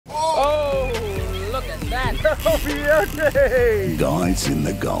that? Guys in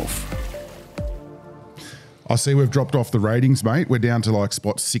the Gulf. I see we've dropped off the ratings, mate. We're down to like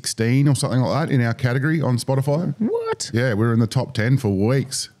spot 16 or something like that in our category on Spotify. What? Yeah, we're in the top 10 for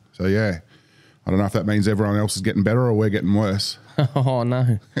weeks. So, yeah, I don't know if that means everyone else is getting better or we're getting worse. Oh,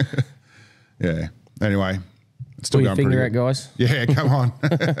 no. Yeah. Anyway, it's still Pull your going pretty finger good. out, guys. Yeah, come on.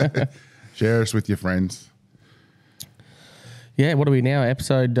 Share us with your friends. Yeah, what are we now?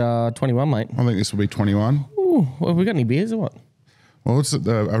 Episode 21, mate. I think this will be 21. Ooh, well, have we got any beers or what? Well, it's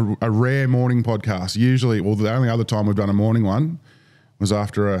a rare morning podcast. Usually, well, the only other time we've done a morning one was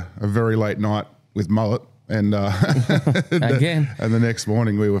after a very late night with Mullet. And Again. And the next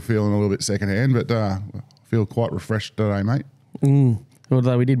morning we were feeling a little bit secondhand, but I feel quite refreshed today, mate.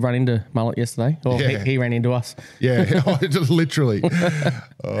 Although we did run into Mullet yesterday. Or Yeah. he ran into us. Yeah, just literally.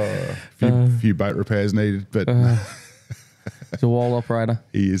 Few boat repairs needed, but He's a wild operator.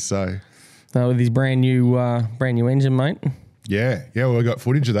 he is so. With his brand new engine, mate. Yeah, well, we got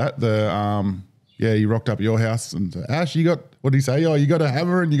footage of that. You rocked up at your house and Ash, you got, what did he say? Oh, you got a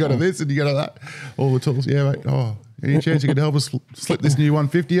hammer and you got a this and you got a that. All the tools. Yeah, mate. Oh, any chance you could help us slip this new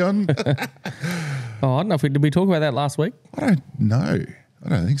 150 on? Oh, I don't know if did we talk about that last week? I don't know. I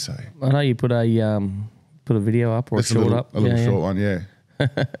don't think so. I know you put a video up or It's a short up. A little short one, yeah.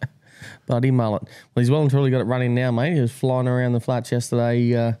 Bloody Mullet. Well, he's well and truly got it running now, mate. He was flying around the flats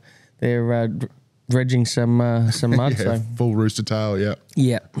yesterday. They're dredging some mud. Yeah, So full rooster tail, yeah.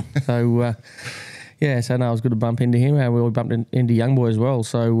 yeah. So so no, it was good to bump into him. We bumped into Young Boy as well.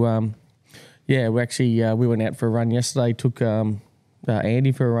 So we went out for a run yesterday. Took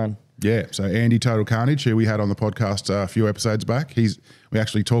Andy for a run. Yeah, so Andy Total Carnage, who we had on the podcast a few episodes back, we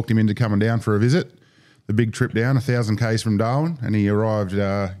actually talked him into coming down for a visit. The big trip down, 1,000 k's from Darwin, and he arrived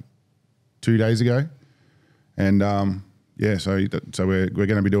 2 days ago. And so we're going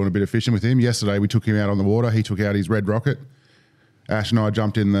to be doing a bit of fishing with him. Yesterday we took him out on the water. He took out his Red Rocket. Ash and I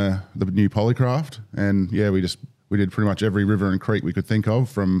jumped in the new Polycraft, and yeah, we did pretty much every river and creek we could think of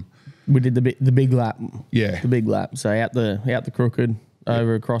from. We did the big lap. Yeah, the big lap. So out the Crooked,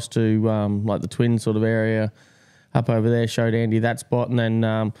 over across to like the Twin sort of area, up over there. Showed Andy that spot, and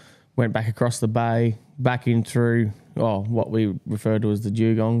then went back across the bay, back in through what we refer to as the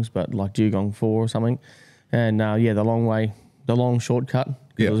dugongs, but like Dugong 4 or something. And the long shortcut.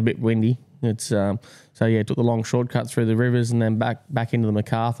 Yeah. It was a bit windy. It's took the long shortcut through the rivers and then back into the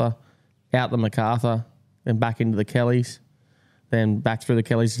MacArthur, out the MacArthur, then back into the Kellys, then back through the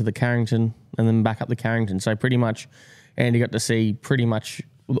Kellys to the Carrington, and then back up the Carrington. So pretty much, Andy got to see pretty much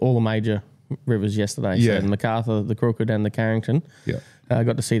all the major rivers yesterday. Yeah. So the MacArthur, the Crooked, and the Carrington. Yeah.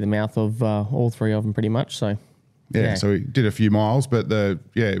 Got to see the mouth of all three of them pretty much. So. Yeah, so we did a few miles, but I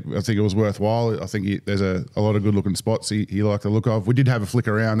think it was worthwhile. I think there's a lot of good looking spots he liked the look of. We did have a flick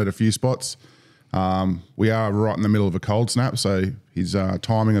around at a few spots. We are right in the middle of a cold snap, so his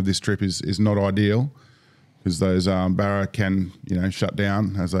timing of this trip is not ideal because those Barra can shut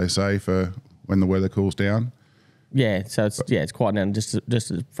down, as they say, for when the weather cools down. Yeah, so it's quite down just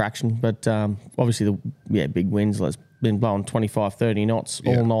a fraction, but obviously the big winds. It's been blowing 25, 30 knots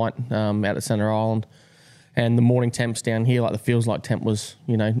all night out at Centre Island. And the morning temps down here, like the feels like temp was,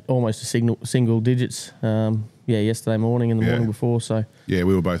 almost a single digits. Yesterday morning and the morning before. So yeah,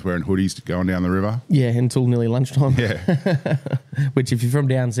 we were both wearing hoodies going down the river. Yeah, until nearly lunchtime. Yeah, which if you're from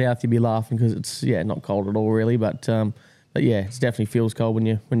down south, you'd be laughing because it's not cold at all really. But it definitely feels cold when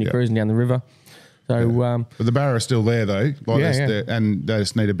you're cruising down the river. So but the Barra are still there though. And they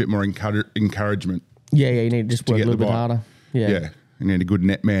just need a bit more encouragement. Yeah, you need to just work a little bit harder. Yeah. You need a good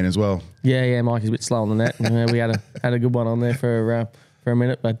net man as well. Yeah, Mikey's a bit slow on the net. We had a good one on there for a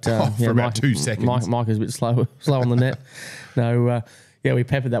minute, but for about 2 seconds. Mike is a bit slow on the net. No, we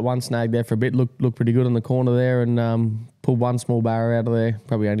peppered that one snag there for a bit. Looked pretty good in the corner there, and pulled one small barra out of there,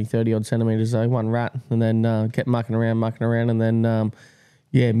 probably only 30 odd centimetres though, one rat, and then kept mucking around, and then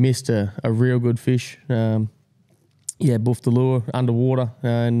missed a real good fish. Buffed the lure underwater,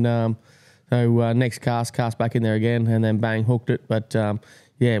 and so next cast back in there again, and then bang, hooked it. But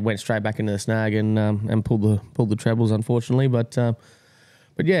went straight back into the snag and pulled the trebles, unfortunately. But other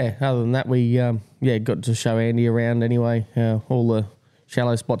than that, we got to show Andy around anyway. All the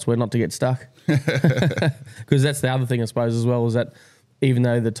shallow spots where not to get stuck, because that's the other thing I suppose as well, is that even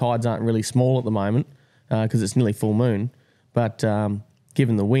though the tides aren't really small at the moment, because it's nearly full moon, but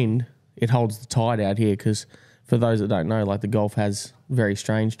given the wind, it holds the tide out here. Because for those that don't know, like the Gulf has very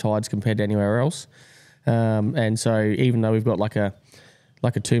strange tides compared to anywhere else, and so even though we've got like a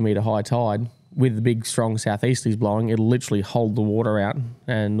 2 metre high tide, with the big strong southeasterlies blowing, it'll literally hold the water out,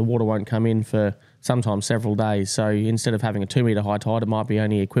 and the water won't come in for sometimes several days. So instead of having a 2 metre high tide, it might be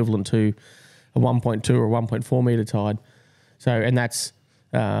only equivalent to a 1.2 or 1.4 metre tide. So, and that's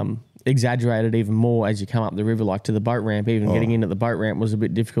exaggerated even more as you come up the river, like to the boat ramp. Even getting in at the boat ramp was a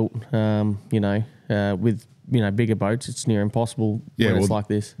bit difficult, with, bigger boats. It's near impossible when it's like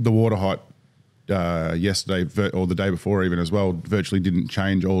this. The water height yesterday or the day before even as well virtually didn't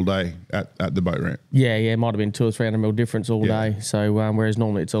change all day at the boat ramp. Yeah, it might have been 200 or 300 mil difference all day. So whereas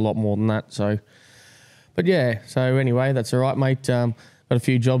normally it's a lot more than that. So, but yeah. So anyway, that's all right, mate. Got a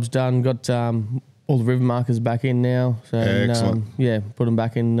few jobs done. Got all the river markers back in now. So excellent. Put them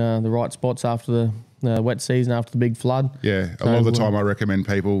back in the right spots after the wet season, after the big flood. Yeah, a lot of the time I recommend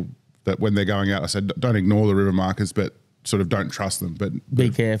people that when they're going out, I said don't ignore the river markers, but sort of don't trust them. But be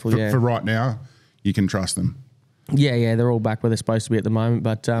careful. For right now, you can trust them. Yeah, they're all back where they're supposed to be at the moment.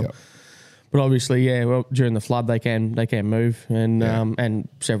 But but obviously, during the flood they can move, and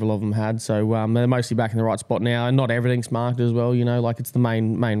several of them had. So they're mostly back in the right spot now, and not everything's marked as well. Like it's the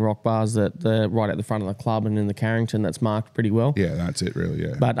main rock bars that right at the front of the club and in the Carrington that's marked pretty well. Yeah, that's it really.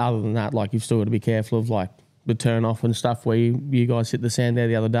 Yeah. But other than that, like you've still got to be careful of like the turn off and stuff where you guys hit the sand there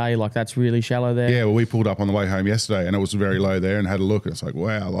the other day. Like that's really shallow there. Yeah, well, we pulled up on the way home yesterday, and it was very low there, and had a look, and it's like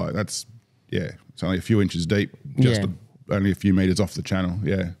wow, like that's. Yeah, it's only a few inches deep, only a few meters off the channel.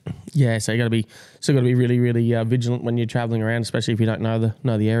 Yeah, so you still got to be really, really vigilant when you're travelling around, especially if you don't know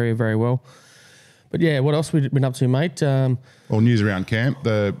the area very well. But yeah, what else we've been up to, mate? All news around camp.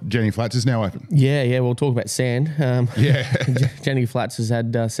 The Jenny Flats is now open. Yeah, we'll talk about sand. Jenny Flats has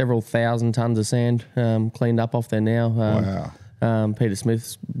had several thousand tons of sand cleaned up off there now. Wow. Peter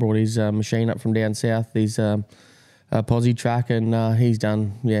Smith's brought his machine up from down south, his posse track, and he's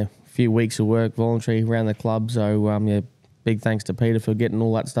done few weeks of work voluntary around the club. So big thanks to Peter for getting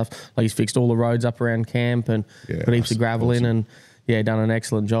all that stuff. Like he's fixed all the roads up around camp and put heaps of gravel in, and done an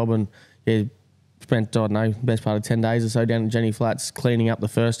excellent job. And spent best part of 10 days or so down at Jenny Flats cleaning up the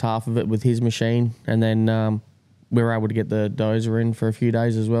first half of it with his machine, and then we were able to get the dozer in for a few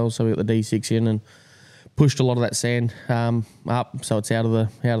days as well. So we got the D6 in and pushed a lot of that sand up, so it's out of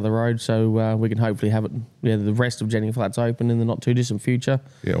the road. So we can hopefully have it, the rest of Jenny Flats open in the not too distant future.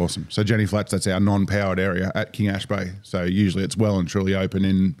 Yeah, awesome. So Jenny Flats, that's our non-powered area at King Ash Bay. So usually it's well and truly open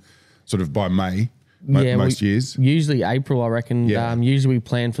in sort of by May. Most years. Usually April, I reckon. Yeah. Usually we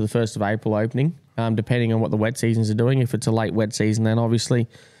plan for the 1st of April opening, depending on what the wet seasons are doing. If it's a late wet season, then obviously,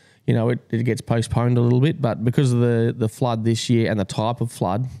 it gets postponed a little bit. But because of the flood this year and the type of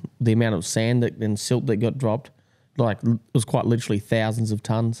flood, the amount of sand and silt that got dropped, like it was quite literally thousands of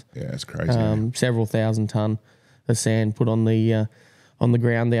tons. Yeah, it's crazy. Several thousand ton of sand put on the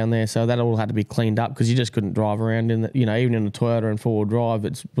ground down there. So that all had to be cleaned up because you just couldn't drive around in the, even in a Toyota and 4-wheel drive,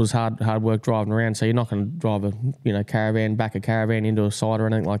 it was hard work driving around. So you're not going to drive a caravan, back a caravan into a side or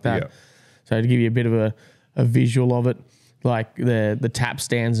anything like that. Yeah. So to give you a bit of a visual of it, like the tap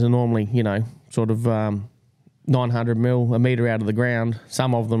stands are normally, sort of 900 mil, a metre out of the ground.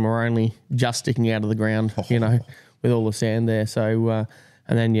 Some of them are only just sticking out of the ground, with all the sand there. So,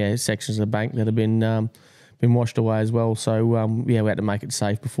 and then, sections of the bank that have been washed away as well. So, we had to make it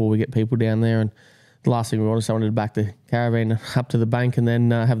safe before we get people down there. And the last thing we wanted is someone to back the caravan up to the bank and then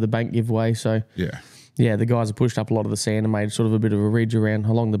have the bank give way. So, the guys have pushed up a lot of the sand and made sort of a bit of a ridge around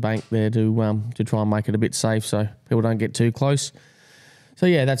along the bank there to try and make it a bit safe so people don't get too close. So,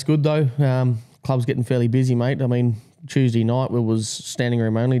 that's good though. Club's getting fairly busy, mate. I mean, Tuesday night we was standing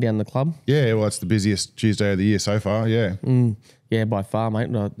room only down the club. Yeah, well, it's the busiest Tuesday of the year so far, yeah. Yeah, by far,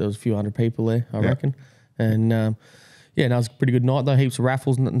 mate. There was a few hundred people there, I reckon. And, it was a pretty good night though. Heaps of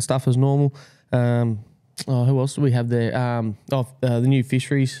raffles and stuff as normal. Who else do we have there? The new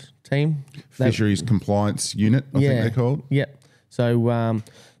fisheries team. Fisheries Compliance Unit, I think they're called. Yeah. So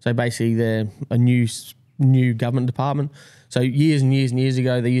basically they're a new government department. So years and years and years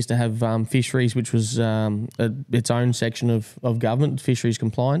ago, they used to have fisheries, which was its own section of government, fisheries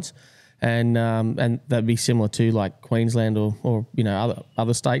compliance, and that'd be similar to like Queensland or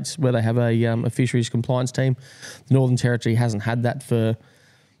other states where they have a fisheries compliance team. The Northern Territory hasn't had that for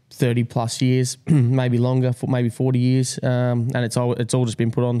 30 plus years, maybe longer, maybe 40 years, and it's all just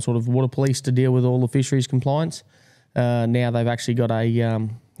been put on sort of water police to deal with all the fisheries compliance. Now they've actually got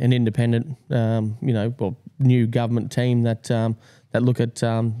an independent, new government team that look at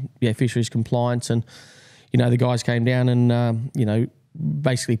fisheries compliance, and the guys came down and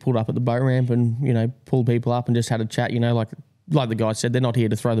basically pulled up at the boat ramp and pulled people up and just had a chat. Like the guy said, they're not here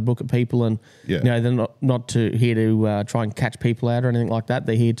to throw the book at people, and they're not here to try and catch people out or anything like that.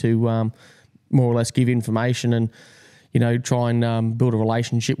 They're here to more or less give information and try and build a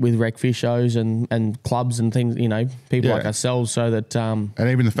relationship with rec fishers and clubs and things, people like ourselves, so that... and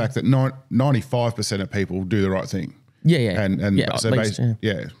even the fact that 95% of people do the right thing. Yeah. And Yeah, so at least,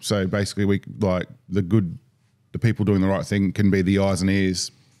 so basically we like the people doing the right thing can be the eyes and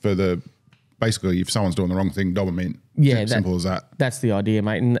ears for basically if someone's doing the wrong thing, dob them in. Yeah, simple as that. That's the idea,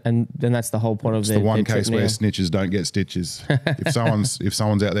 mate, and then that's the whole point of It's the one case where snitches don't get stitches. if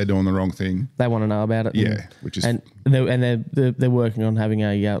someone's out there doing the wrong thing, they want to know about it. Yeah, which is they're working on having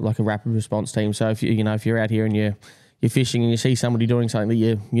a like a rapid response team. So if you're out here and you're fishing and you see somebody doing something that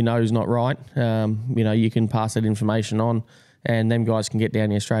you know is not right, you can pass that information on, and them guys can get down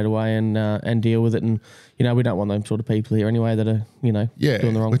here straight away and deal with it. And we don't want them sort of people here anyway that are doing the wrong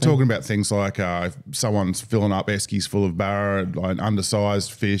thing. We're talking about things like if someone's filling up eskies full of barra, like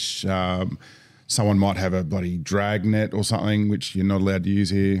undersized fish. Someone might have a bloody drag net or something which you're not allowed to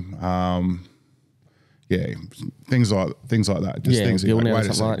use here. Things like that. Just things like, wait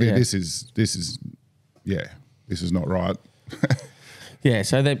a second, this is not right. Yeah,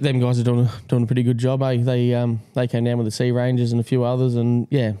 so them guys are doing a pretty good job. They came down with the Sea Rangers and a few others, and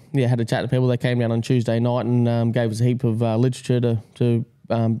had a chat to people. They came down on Tuesday night and gave us a heap of literature to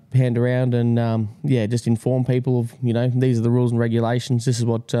hand around and just inform people of these are the rules and regulations. This is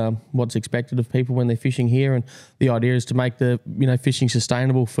what's expected of people when they're fishing here, and the idea is to make the fishing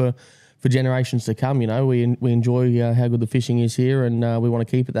sustainable for generations to come. We enjoy how good the fishing is here, and we want to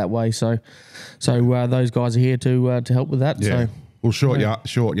keep it that way. So those guys are here to help with that. Yeah. So. Well, short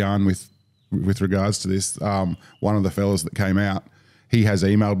yarn with regards to this. One of the fellas that came out, he has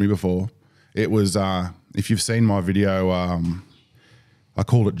emailed me before. It was if you've seen my video, I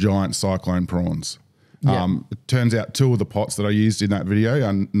called it giant cyclone prawns. Yeah. It turns out 2 of the pots that I used in that video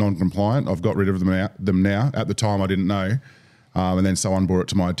are non-compliant. I've got rid of them now. At the time, I didn't know, and then someone brought it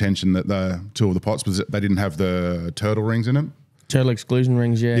to my attention that the 2 of the pots they didn't have the turtle rings in them. Turtle exclusion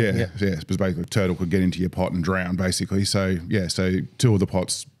rings, yeah. Because basically a turtle could get into your pot and drown, basically. So 2 of the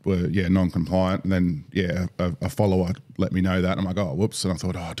pots were non-compliant, and then a follower let me know that. I'm like, oh, whoops, and I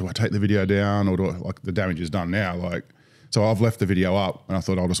thought, do I take the video down or the damage is done now? So I've left the video up, and I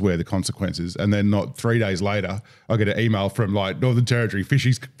thought I'll just wear the consequences. And then not 3 days later, I get an email from Northern Territory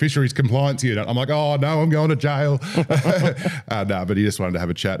Fisheries Compliance Unit. I'm like, oh no, I'm going to jail. No, but he just wanted to have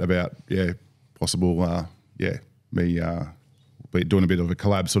a chat about possible me. But doing a bit of a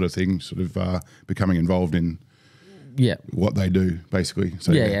collab sort of thing, becoming involved in what they do, basically.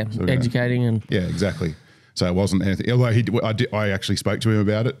 So educating and exactly. So it wasn't anything. Although I actually spoke to him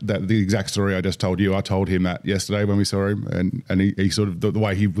about it. That the exact story I just told you, I told him that yesterday when we saw him, and he sort of the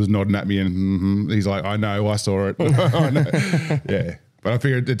way he was nodding at me, and he's like, I know, I saw it. I know. Yeah, but I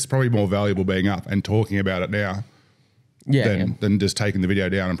figured it's probably more valuable being up and talking about it now, than just taking the video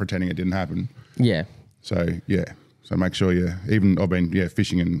down and pretending it didn't happen. Yeah. So So make sure I've been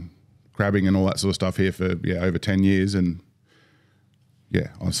fishing and crabbing and all that sort of stuff here for over 10 years, and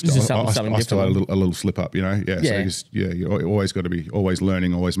I still had a little slip up, So you always got to be always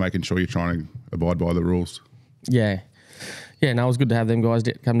learning, always making sure you're trying to abide by the rules. Yeah. No, it was good to have them guys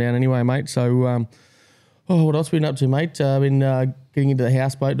come down anyway, mate. So what else have we been up to, mate? I've been getting into the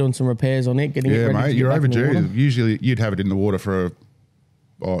houseboat, doing some repairs on it, getting it ready. Yeah, mate, you're overdue. Usually you'd have it in the water for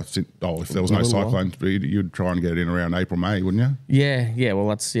if there was no cyclone, you'd try and get it in around April, May, wouldn't you? Yeah. Well,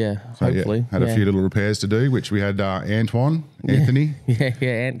 that's hopefully. Had a few little repairs to do, which we had Anthony.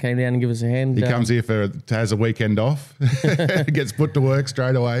 Ant came down and gave us a hand. He comes here has a weekend off, gets put to work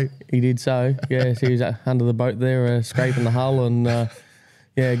straight away. He did so. Yeah, so he was under the boat there, scraping the hull and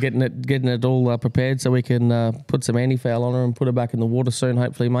getting it all prepared so we can put some anti-foul on her and put her back in the water soon,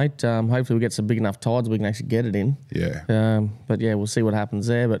 hopefully, mate. Hopefully we get some big enough tides we can actually get it in. Yeah. But we'll see what happens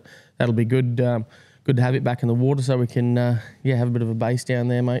there. But that'll be good. Good to have it back in the water so we can have a bit of a base down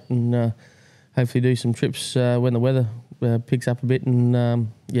there, mate, and hopefully do some trips when the weather picks up a bit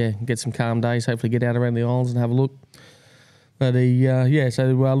and get some calm days. Hopefully get out around the islands and have a look. But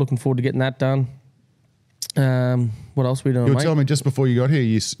so we're looking forward to getting that done. What else are we doing, You were mate? telling me just before you got here,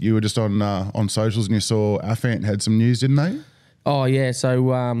 you were just on socials and you saw Afant had some news, didn't they? Oh, yeah.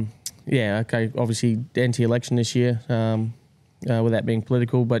 So, obviously anti-election this year, without being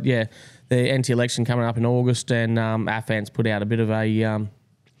political. But, the anti-election coming up in August, and Afant's put out a bit of a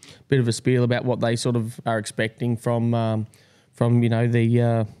spiel about what they sort of are expecting from the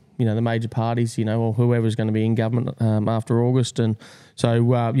major parties, or whoever's going to be in government after August. And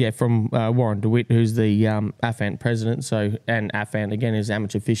so, from Warren DeWitt, who's the Afant president, and Afant, again, is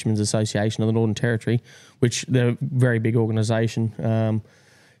Amateur Fishermen's Association of the Northern Territory, which they're a very big organisation,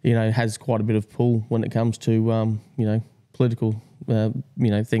 has quite a bit of pull when it comes to, political,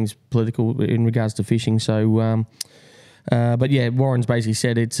 things political in regards to fishing. So, But yeah, Warren's basically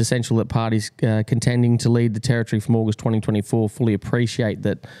said it's essential that parties contending to lead the territory from August 2024 fully appreciate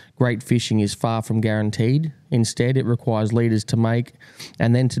that great fishing is far from guaranteed. Instead, it requires leaders to make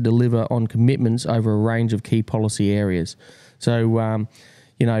and then to deliver on commitments over a range of key policy areas. So,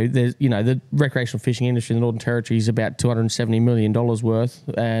 there's the recreational fishing industry in the Northern Territory is about $270 million worth,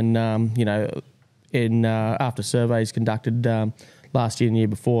 and after surveys conducted last year and the year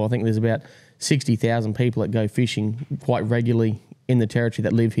before, I think there's about 60,000 people that go fishing quite regularly in the territory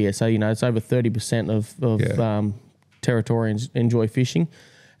that live here. So, it's over 30% of Territorians enjoy fishing.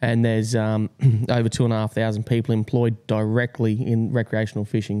 And there's over 2,500 people employed directly in recreational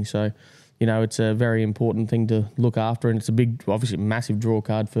fishing. So, it's a very important thing to look after. And it's a big, obviously massive draw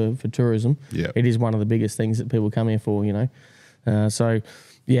card for tourism. Yeah. It is one of the biggest things that people come here for, So,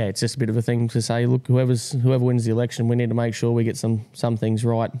 yeah, it's just a bit of a thing to say, look, whoever wins the election, we need to make sure we get some things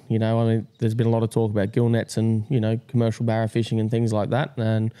right. There's been a lot of talk about gill nets and, commercial barra fishing and things like that.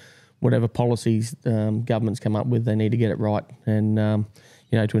 And whatever policies governments come up with, they need to get it right. And,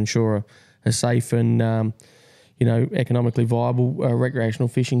 to ensure a safe and, economically viable recreational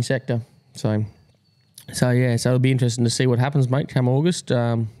fishing sector. So it'll be interesting to see what happens, mate, come August.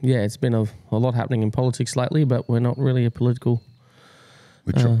 It's been a lot happening in politics lately, but we're not really a political...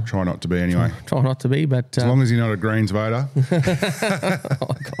 We try not to be anyway. Try not to be, but... as long as you're not a Greens voter.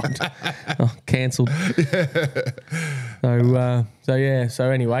 Oh, God. Oh, cancelled. So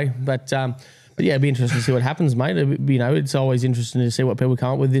anyway, but yeah, it'd be interesting to see what happens, mate. It's always interesting to see what people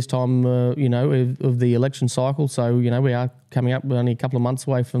come up with this time, of the election cycle. So, we are coming up, we're only a couple of months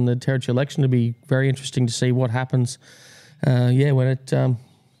away from the territory election. It'll be very interesting to see what happens,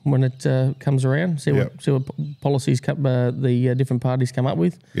 when it comes around, see what policies the different parties come up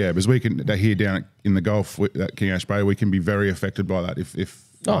with. Yeah, because here down in the Gulf at King Ash Bay, we can be very affected by that. If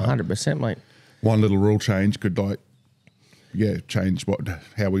 100%, mate. One little rule change could change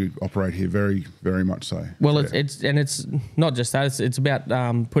how we operate here very, very much so. Well, it's not just that. It's about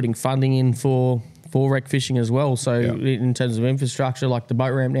putting funding in for rec fishing as well. So in terms of infrastructure, like the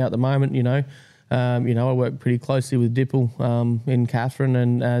boat ramp now at the moment, I work pretty closely with Dipple in Catherine,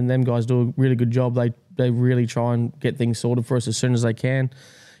 and them guys do a really good job. They really try and get things sorted for us as soon as they can.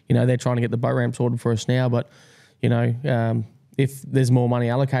 They're trying to get the boat ramp sorted for us now, but if there's more money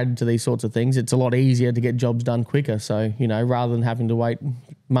allocated to these sorts of things, it's a lot easier to get jobs done quicker. So rather than having to wait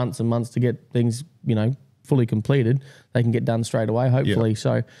months and months to get things fully completed, they can get done straight away. Hopefully,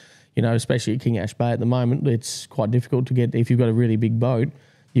 so especially at King Ash Bay at the moment, it's quite difficult to get if you've got a really big boat.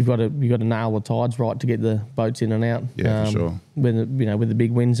 You've got to nail the tides right to get the boats in and out. Yeah, for sure. With the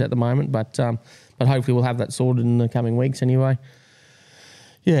big winds at the moment, but hopefully we'll have that sorted in the coming weeks anyway.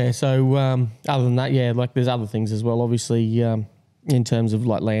 Yeah. So other than that, like there's other things as well. Obviously, in terms of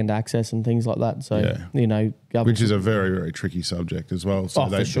like land access and things like that. So which is a very, very tricky subject as well. So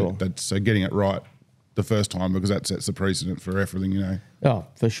for sure. So getting it right the first time, because that sets the precedent for everything. Oh,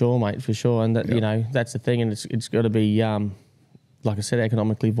 for sure, mate, for sure. And that that's the thing, and it's got to be. Like I said,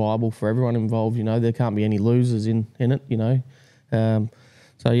 economically viable for everyone involved. There can't be any losers in it.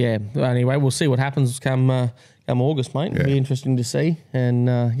 Anyway, we'll see what happens come August, mate. It'll be interesting to see, and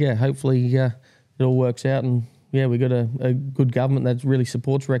hopefully it all works out. And we got a good government that really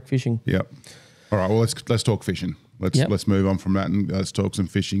supports rec fishing. Yep. All right. Well, let's talk fishing. Let's move on from that and let's talk some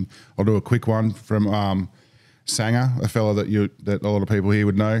fishing. I'll do a quick one from Sanger, a fella that a lot of people here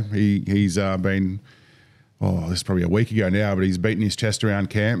would know. He's been. Oh, this is probably a week ago now, but he's beaten his chest around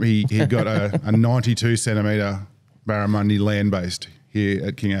camp. He got a 92 centimetre Barramundi land-based here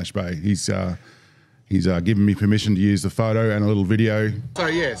at King Ash Bay. He's given me permission to use the photo and a little video. So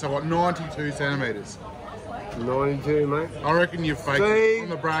I've got 92 centimetres. 92, mate. I reckon you faked it on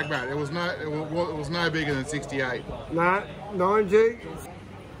the brag mat. It was no bigger than 68. Nah, 90.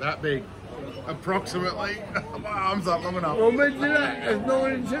 That big. Approximately. My arm's up long enough. Well, measure that. It's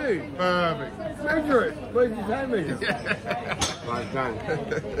 92. Perfect. Measure it. Where's your hand measure? Right,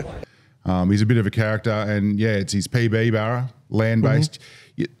 done. He's a bit of a character, and it's his PB barra, land-based.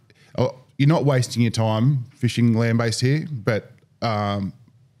 Mm-hmm. You're not wasting your time fishing land-based here, but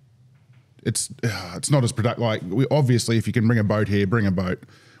it's not as productive. Like, obviously, if you can bring a boat here, bring a boat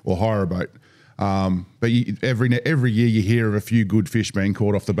or hire a boat. But every year you hear of a few good fish being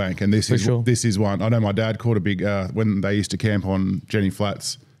caught off the bank, and this is one. I know my dad caught a big when they used to camp on Jenny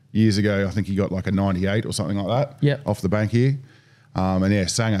Flats years ago. I think he got like a 98 or something like that off the bank here.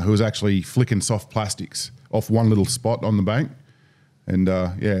 Sanger, who was actually flicking soft plastics off one little spot on the bank, and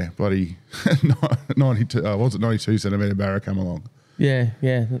bloody 92 centimetre barra come along. Yeah,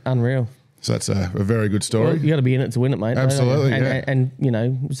 unreal. So that's a very good story. Well, you got to be in it to win it, mate. Absolutely, and, yeah. and you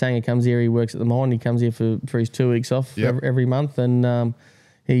know, Sanger comes here. He works at the mine. He comes here for his 2 weeks off every month, and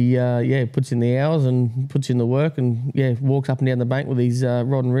he puts in the hours and puts in the work, and walks up and down the bank with his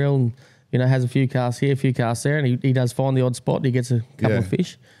rod and reel, and has a few casts here, a few casts there, and he does find the odd spot. He gets a couple of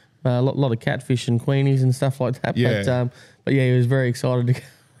fish, a lot of catfish and queenies and stuff like that. Yeah. But he was very excited to go.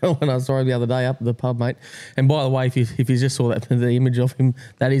 When I saw him the other day up at the pub, mate. And by the way, if you just saw the image of him,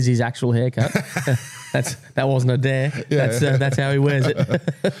 that is his actual haircut. that wasn't a dare. Yeah. That's how he wears it.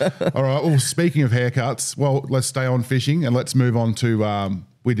 All right. Well, speaking of haircuts, let's stay on fishing and let's move on to.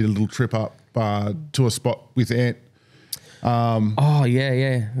 We did a little trip up to a spot with Ant. Oh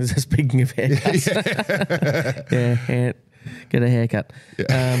yeah. Speaking of haircuts, Ant. Get a haircut.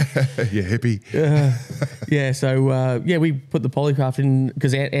 Yeah, hippie. So we put the polycraft in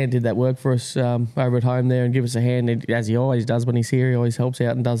because Ant did that work for us over at home there and give us a hand, and as he always does when he's here. He always helps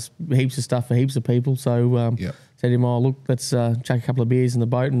out and does heaps of stuff for heaps of people. So said to him, look, let's chuck a couple of beers in the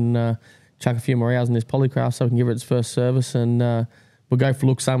boat and chuck a few more hours in this polycraft so we can give it its first service, and we'll go for a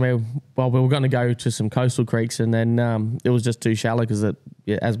look somewhere. Well, we were going to go to some coastal creeks, and then it was just too shallow because,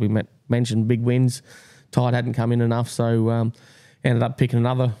 as we mentioned, big winds. Tide hadn't come in enough, so ended up picking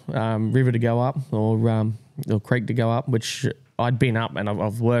another river to go up or creek to go up, which I'd been up and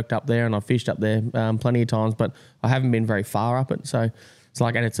I've worked up there and I've fished up there plenty of times, but I haven't been very far up it. So it's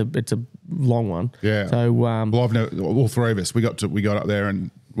like, and it's a long one. Yeah. So well, I've never, all three of us we got up there and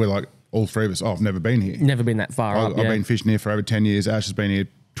we're like all three of us. I've never been here. Never been that far up. I've been fishing here for over 10 years. Ash has been here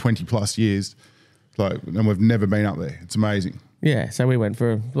 20 plus years. And we've never been up there. It's amazing. Yeah, so we went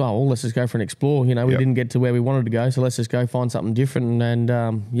let's just go for an explore. We didn't get to where we wanted to go, so let's just go find something different. And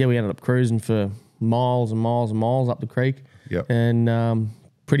we ended up cruising for miles and miles and miles up the creek. Yep. And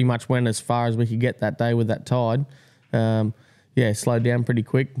pretty much went as far as we could get that day with that tide. Slowed down pretty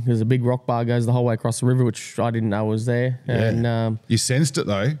quick. There's a big rock bar goes the whole way across the river, which I didn't know was there. Yeah. And you sensed it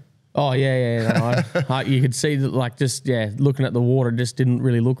though. Oh yeah. No, you could see that, looking at the water just didn't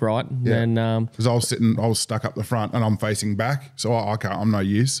really look right. Yeah. And because I was stuck up the front and I'm facing back, so I can't. I'm no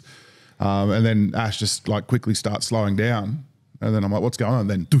use. And then Ash just quickly starts slowing down, and then I'm like, "What's going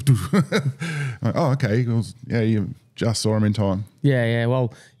on?" And then, like, oh, okay. You just saw him in time. Yeah.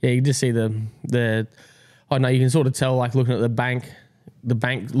 Well, you just see the. I know you can sort of tell, looking at the bank. The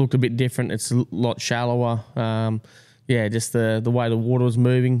bank looked a bit different. It's a lot shallower. Just the way the water was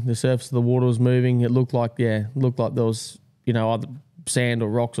moving, the surface of the water was moving. It looked like there was either sand or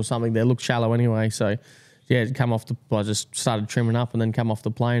rocks or something. They looked shallow anyway. So it come off I just started trimming up and then come off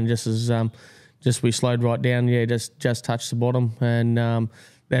the plane just as we slowed right down. Just touched the bottom, and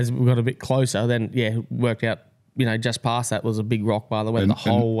as we got a bit closer, then worked out. Just past that was a big rock bar that went the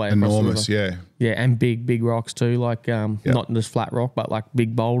whole way across enormous, the river. Yeah, and big rocks too, not just flat rock, but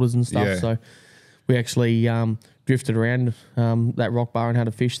big boulders and stuff. Yeah. So we actually drifted around that rock bar and had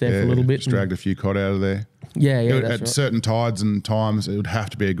a fish there for a little bit. Just dragged a few cod out of there. Yeah, At that's right. certain tides and times, it would have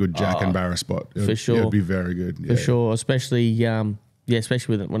to be a good jack and barra spot. For sure. It would be very good. Yeah. For sure, especially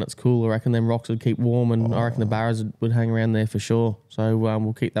especially when it's cool. I reckon them rocks would keep warm, and I reckon the barras would hang around there for sure. So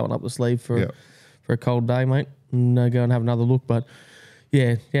we'll keep that one up the sleeve for a cold day, mate, and go and have another look. But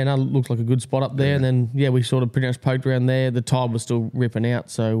no, looks like a good spot up there. And then we sort of pretty much poked around there. The tide was still ripping out,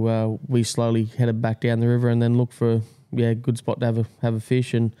 so we slowly headed back down the river and then looked for a good spot to have a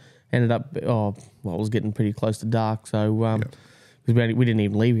fish, and ended up it was getting pretty close to dark, so because we didn't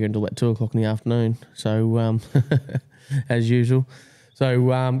even leave here until 2 o'clock in the afternoon. So as usual. So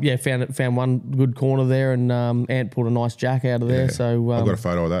found one good corner there, and Ant pulled a nice jack out of there. So I've got a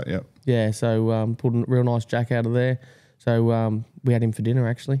photo of that. Yep. Yeah, so pulled a real nice jack out of there. So we had him for dinner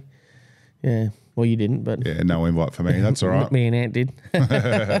actually. Yeah, well you didn't, but no invite for me. That's all right. Me and Ant did.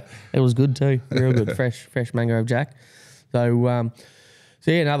 It was good too, real good, fresh mangrove jack. So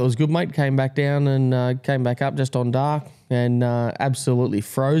that was good, mate. Came back down and came back up just on dark, and absolutely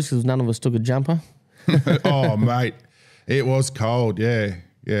froze because none of us took a jumper. Oh mate, it was cold. Yeah,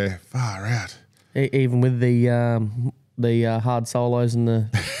 far out. Even with the hard solos in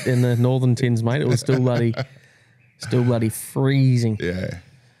the northern tins, mate, it was still bloody freezing. Yeah.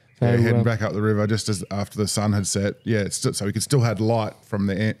 So, heading back up the river just as after the sun had set. Yeah, it's so we could still had light from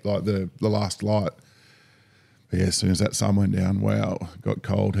the last light. But as soon as that sun went down, wow, got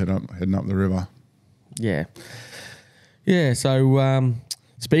cold heading up the river. Yeah. Yeah. So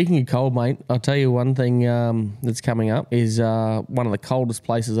Speaking of cold, mate, I'll tell you one thing that's coming up is one of the coldest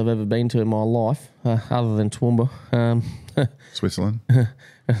places I've ever been to in my life, other than Toowoomba. Switzerland.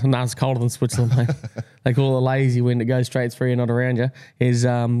 No, it's colder than Switzerland, mate. They call it a lazy wind that goes straight through you, not around you. Is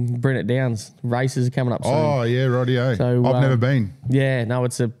Brunette Downs. Races are coming up soon. Oh, yeah, rightio. So, I've never been. Yeah, no,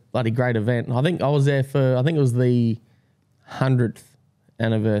 it's a bloody great event. I think I was there for, I think it was the 100th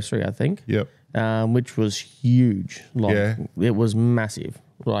anniversary, I think. Yep. Which was huge. Like, Yeah. It was massive.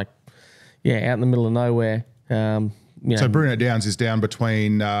 Like, yeah, out in the middle of nowhere. So Brunette Downs is down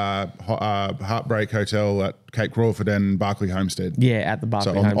between Heartbreak Hotel at Cape Crawford and Barclay Homestead. Yeah, at the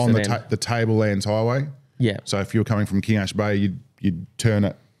Barclay So on Homestead end. the Tablelands Highway. Yeah. So if you were coming from King Ash Bay, you'd turn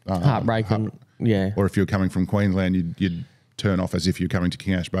at Heartbreak and, yeah. Or if you were coming from Queensland, you'd turn off as if you're coming to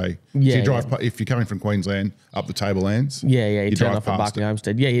King Ash Bay. Yeah, So you drive if you're coming from Queensland up the Tablelands. Yeah, you turn drive off at past Barclay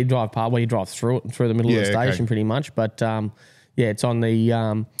Homestead. Yeah, you drive past, well, you drive through it, through the middle of the station pretty much. But, yeah, it's on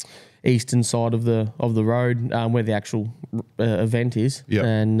the eastern side of the road where the actual event is. Yep.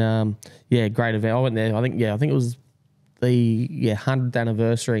 And, yeah, great event. I went there, I think it was the 100th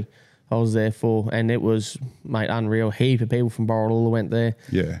anniversary I was there for, and it was, mate, unreal. Heap of people from Borroloola went there.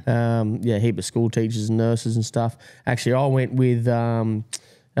 Yeah. Heap of school teachers and nurses and stuff. Actually, I went with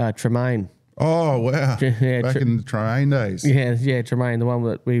Tremaine. Oh, wow. Yeah, Back in the Tremaine days. Yeah, Tremaine, the one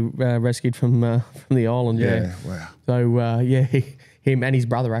that we rescued from the island. Yeah. Wow. So, yeah, him and his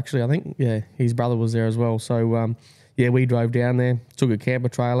brother, actually, I think. Yeah, his brother was there as well. So, yeah, we drove down there, took a camper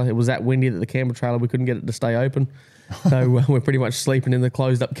trailer. It was that windy that the camper trailer, we couldn't get it to stay open. So we're pretty much sleeping in the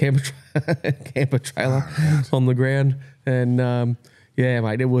closed up camper trailer on the ground. And, yeah,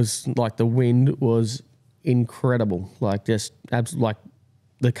 mate, it was like the wind was incredible. Like just absolutely, like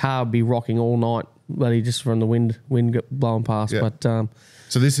the car would be rocking all night, bloody just from the wind blowing past. Yeah. But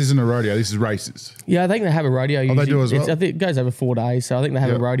So this isn't a rodeo, this is races. yeah, I think they have a rodeo. Usually. they do as well? I think it goes over 4 days, so I think they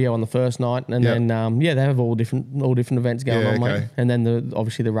have a rodeo on the first night, and then yeah, they have all different events going on, mate. And then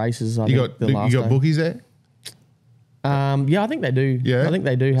obviously the races. You got bookies there? Yeah, I think they do. Yeah? I think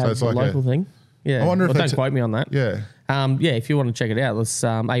they do have it's a like local thing. Yeah, I wonder if don't quote me on that. Yeah. Yeah, if you want to check it out, it's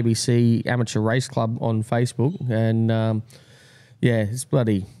ABC Amateur Race Club on Facebook, and yeah, it's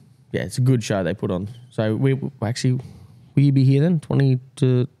bloody, yeah, it's a good show they put on. So we actually, will you be here then, 20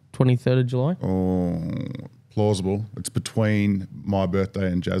 to 23rd of July? Oh, plausible. It's between my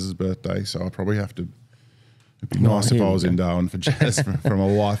birthday and Jazz's birthday, so I'll probably have to. It'd be nice if I was in Darwin for Jazz for my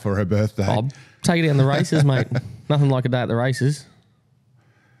wife for her birthday. I'll take it down the races, mate. Nothing like a day at the races.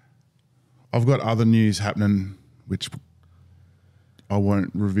 I've got other news happening, which I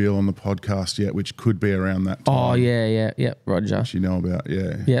won't reveal on the podcast yet, which could be around that time. Oh, yeah, Roger. Which you know about,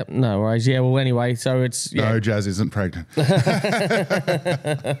 yeah. Yep, no worries. Yeah, well, anyway, so it's... Yeah. No, Jazz isn't pregnant.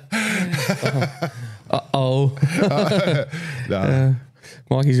 Uh-oh. No.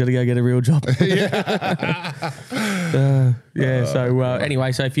 Mikey's got to go get a real job.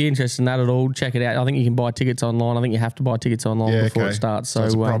 Anyway, so if you're interested in that at all, check it out. I think you can buy tickets online. I think you have to buy tickets online before it starts. So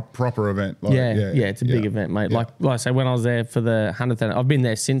it's a proper event. Like, it's a big event, mate. Yeah. Like I say, when I was there for the 100th, I've been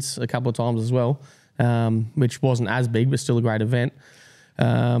there since a couple of times as well, which wasn't as big, but still a great event.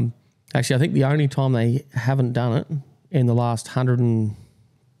 Actually, I think the only time they haven't done it in the last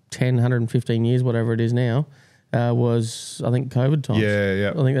 110, 115 years, whatever it is now, was, I think, COVID times.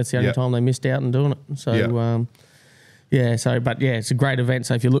 Yeah. I think that's the only time they missed out on doing it. So, it's a great event.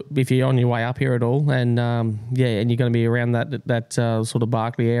 So if you're on your way up here at all, and and you're going to be around that sort of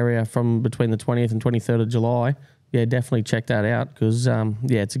Barclay area from between the 20th and 23rd of July, yeah, definitely check that out because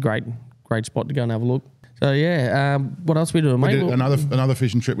it's a great spot to go and have a look. So what else we doing, mate? Another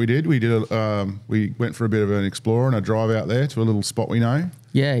fishing trip we did. We went for a bit of an explore and a drive out there to a little spot we know.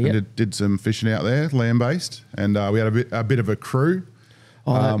 Yeah. Did some fishing out there, land based, and we had a bit of a crew.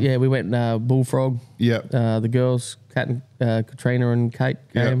 We went bullfrog. Yeah. The girls, Kat and Katrina and Kate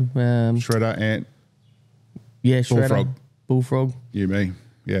came. Shredder, Ant. Yeah, Shredder. Bullfrog. You, me.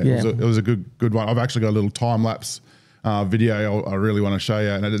 Yeah. It was a good one. I've actually got a little time lapse video I really want to show you,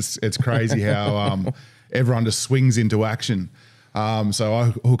 and it's crazy how everyone just swings into action. So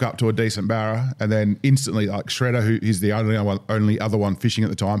I hook up to a decent barra, and then instantly, like Shredder, who is the only other one fishing at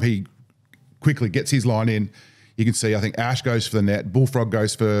the time, he quickly gets his line in. You can see, I think Ash goes for the net, Bullfrog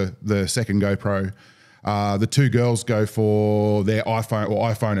goes for the second GoPro. The two girls go for their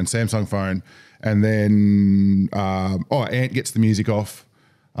iPhone and Samsung phone, and then Ant gets the music off.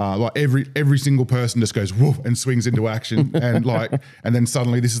 Like every single person just goes woof and swings into action, and then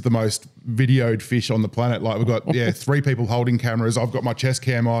suddenly this is the most videoed fish on the planet. Like we've got 3 people holding cameras. I've got my chest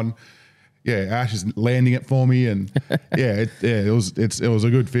cam on. Yeah, Ash is landing it for me, and it was a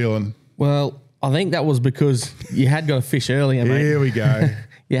good feeling. Well, I think that was because you had got to fish earlier, mate. Here we go.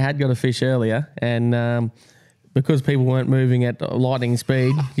 you had got a fish earlier, and because people weren't moving at lightning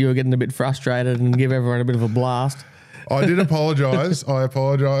speed, you were getting a bit frustrated and give everyone a bit of a blast. I did apologise. I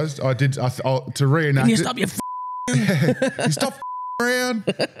apologised. I did to reenact. Can you it. stop your You stop around.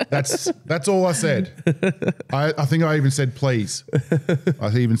 That's all I said. I think I even said please.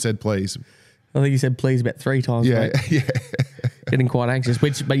 I even said please. I think you said please about 3 times. Yeah, mate. yeah, Getting quite anxious,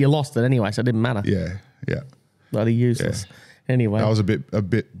 but you lost it anyway, so it didn't matter. yeah. Bloody useless. Yeah. Anyway. That was a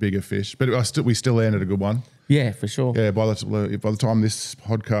bit bigger fish, but we still landed a good one. Yeah, for sure. Yeah, by the time this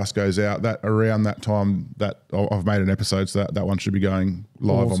podcast goes out, around that time that I've made an episode, so that one should be going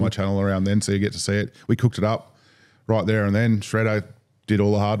live on my channel around then, so you get to see it. We cooked it up right there and then. Shredder did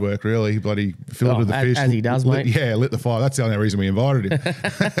all the hard work, really. Bloody filled it with the fish. As he does, mate. Lit the fire. That's the only reason we invited him.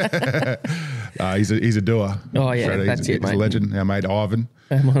 He's a doer. Oh, yeah, Shredder, that's he's mate. a legend. Our mate Ivan.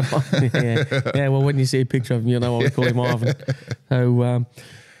 Yeah, well, when you see a picture of him, you'll know what we call him Ivan. So,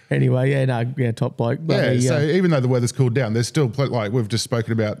 anyway, top bloke. But So even though the weather's cooled down, there's still like we've just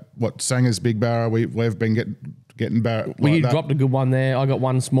spoken about what Sanger's big barra. We've been getting barra. Well, like you that. dropped a good one there. I got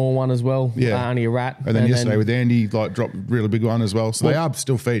one small one as well. Yeah. Only a rat. And then yesterday with Andy, like dropped a really big one as well. So they are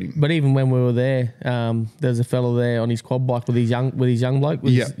still feeding. But even when we were there, there's a fellow there on his quad bike with his young bloke,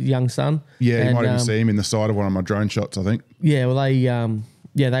 with his young son. Yeah, you And, might even see him in the side of one of my drone shots, I think. Yeah, well,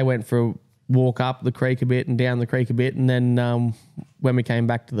 they went for a walk up the creek a bit and down the creek a bit, and then when we came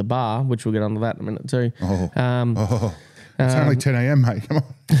back to the bar, which we'll get onto that in a minute too. It's only 10 a.m, mate. Come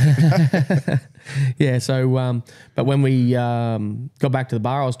on. Yeah, so, but when we got back to the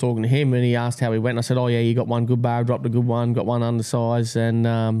bar, I was talking to him and he asked how he went. And I said, oh, yeah, you got one good bar, dropped a good one, got one undersized.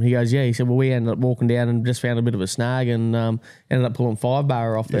 And he goes, yeah. He said, well, we ended up walking down and just found a bit of a snag and ended up pulling 5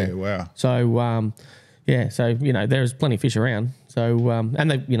 bar off there. Yeah, wow. So, so, there's plenty of fish around. So, and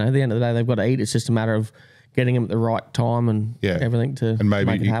they, at the end of the day, they've got to eat. It's just a matter of getting them at the right time and everything to and maybe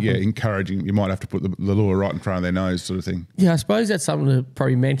make it happen. encouraging. You might have to put the lure right in front of their nose, sort of thing. Yeah, I suppose that's something to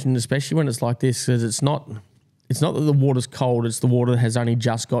probably mention, especially when it's like this, because it's not that the water's cold; it's the water has only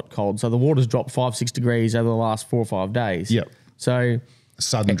just got cold. So the water's dropped 5-6 degrees over the last 4 or 5 days. Yep. So A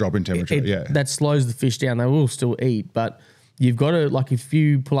sudden drop in temperature. that slows the fish down. They will still eat, but you've got to, like, if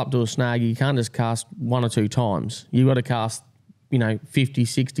you pull up to a snag, you can't just cast 1 or 2 times. You've got to cast 50,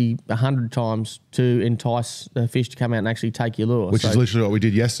 60, 100 times to entice the fish to come out and actually take your lure. Which is literally what we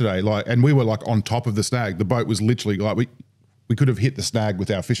did yesterday. Like, and we were like on top of the snag. The boat was literally like we could have hit the snag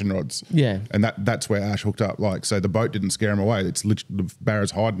with our fishing rods. Yeah. And that's where Ash hooked up. Like, so the boat didn't scare him away. It's literally the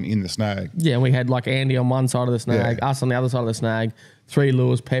barra's hiding in the snag. Yeah, we had like Andy on one side of the snag, us on the other side of the snag, 3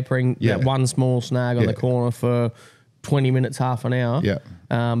 lures peppering that one small snag on the corner for 20 minutes, half an hour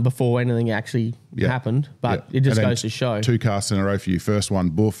before anything actually happened. But it just goes to show. 2 casts in a row for you. First one,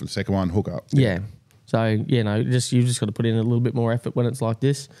 boof. The second one, hook up. Yeah. So, you've just got to put in a little bit more effort when it's like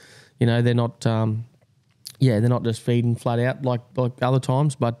this. They're not they're not just feeding flat out like other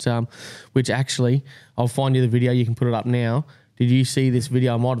times, but which actually, I'll find you the video. You can put it up now. Did you see this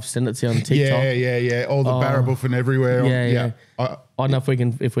video? I might have sent it to you on TikTok. Yeah. All the barra buffing everywhere. Yeah. I don't know if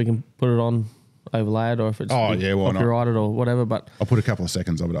we can put it on overlaid or if it's why not? copyrighted or whatever, but I'll put a couple of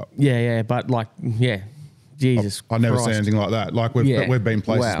seconds of it up. But Jesus I never Christ. seen anything like that. Like we've been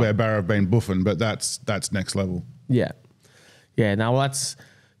places where barra have been buffing, but that's next level. No, well, that's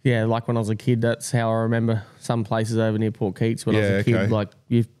like when I was a kid, that's how I remember some places over near Port Keats when I was a kid. Okay. Like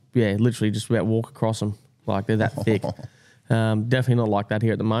you literally just about walk across them, like they're that thick. Definitely not like that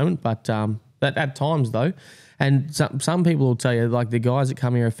here at the moment, but that at times though. And some people will tell you, like the guys that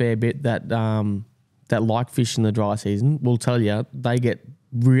come here a fair bit that like fish in the dry season will tell you they get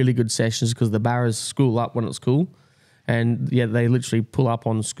really good sessions because the barras school up when it's cool. And they literally pull up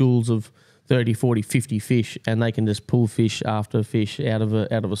on schools of 30, 40, 50 fish and they can just pull fish after fish out of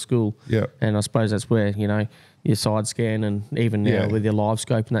a school. Yeah. And I suppose that's where, your side scan and even now with your live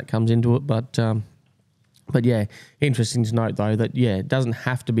scope and that comes into it. But interesting to note though that it doesn't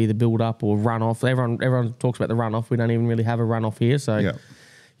have to be the build up or run off. Everyone talks about the run off. We don't even really have a run off here. So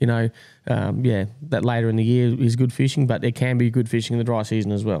that later in the year is good fishing, but it can be good fishing in the dry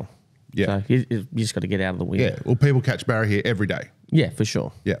season as well. Yeah. So you just got to get out of the wind. Yeah. Well, people catch barra here every day. Yeah, for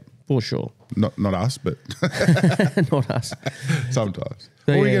sure. Yeah. For sure. Not us, but Not us. sometimes.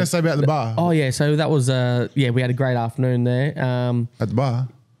 So, what were you going to say about the bar? Oh yeah, so that was we had a great afternoon there. At the bar?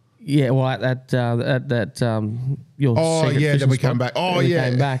 Yeah, well, at your secret then fishing we spot. came back. Then we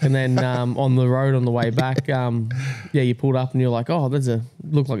came back, and then on the road on the way back, you pulled up and you're like, oh,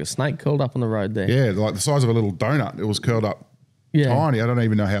 looked like a snake curled up on the road there. Yeah, like the size of a little donut. It was curled up tiny. I don't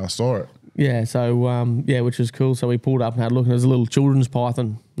even know how I saw it. Yeah, so which was cool. So we pulled up and had a look, and it was a little children's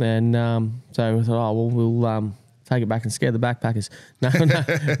python, and so we thought, oh well, we'll take it back and scare the backpackers. No.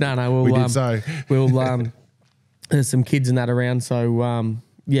 We'll, We did so. We'll there's some kids and that around, so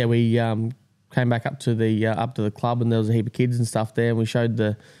we came back up to the club, and there was a heap of kids and stuff there, and we showed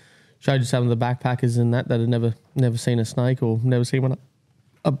some of the backpackers and that had never seen a snake or never seen one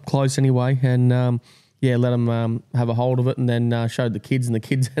up close anyway, and let them have a hold of it, and then showed the kids, and the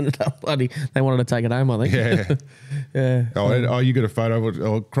kids ended up they wanted to take it home, I think. Yeah. Yeah. Oh, you got a photo of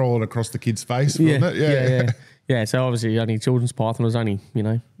it crawling across the kid's face, wasn't it? Yeah. So obviously, only children's python was only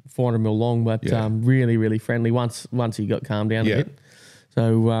 400 mil long, but really, really friendly once he got calmed down a bit.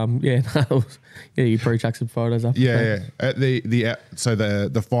 So you pre-chuck some photos up. Yeah. At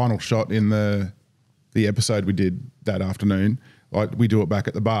the final shot in the episode we did that afternoon, like we do it back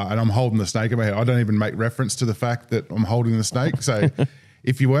at the bar, and I'm holding the snake in my head. I don't even make reference to the fact that I'm holding the snake. So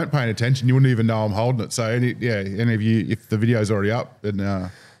if you weren't paying attention, you wouldn't even know I'm holding it. So any of you, if the video's already up and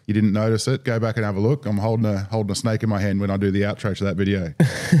you didn't notice it, go back and have a look. I'm holding a snake in my hand when I do the outro to that video.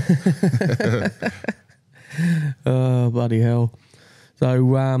 Oh, bloody hell.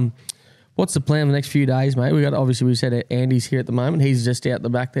 So what's the plan for the next few days, mate? We said Andy's here at the moment. He's just out the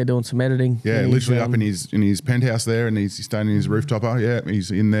back there doing some editing. Yeah, literally up in his penthouse there, and he's staying in his rooftopper. Yeah,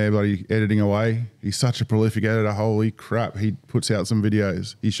 he's in there, bloody editing away. He's such a prolific editor. Holy crap, he puts out some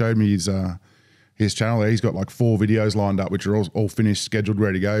videos. He showed me his channel there. He's got like 4 videos lined up, which are all finished, scheduled,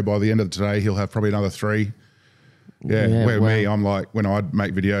 ready to go. By the end of today, he'll have probably another 3. Me, I'm like, when I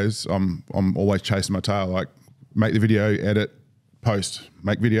make videos, I'm always chasing my tail. Like, make the video, edit, post.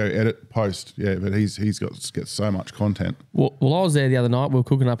 Make video, edit, post. Yeah, but he's got so much content. Well, I was there the other night. We were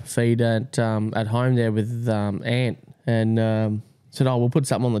cooking up a feed at home there with Ant, and said, we'll put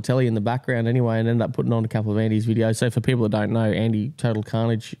something on the telly in the background anyway, and ended up putting on a couple of Andy's videos. So for people that don't know, Andy Total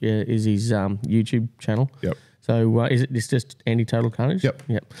Carnage is his YouTube channel. Yep. So it's just Andy Total Carnage? Yep.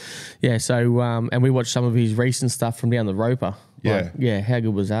 Yeah, so and we watched some of his recent stuff from down the Roper. Yeah. How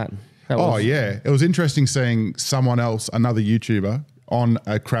good was that? It was interesting seeing someone else, another YouTuber, on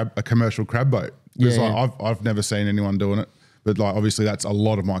a commercial crab boat. Because I've never seen anyone doing it. But like, obviously that's a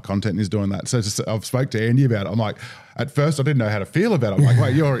lot of my content is doing that. So I've spoke to Andy about it. I'm like, at first I didn't know how to feel about it. I'm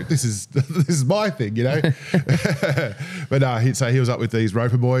like, wait, this is my thing, But so he was up with these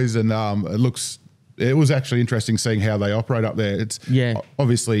Roper boys, and it was actually interesting seeing how they operate up there. It's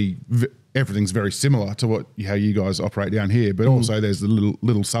obviously everything's very similar to how you guys operate down here, but also there's the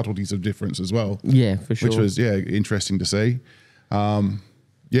little subtleties of difference as well. Yeah, for sure. Which was interesting to see.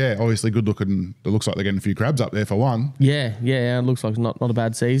 Obviously good looking. It looks like they're getting a few crabs up there for one. Yeah. It looks like not a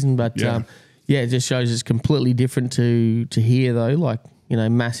bad season, but it just shows it's completely different to here though. Like,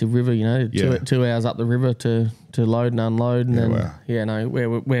 massive river. 2 hours up the river to load and unload, and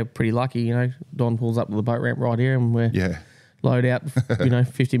we're pretty lucky. Don pulls up to the boat ramp right here, and we're load out,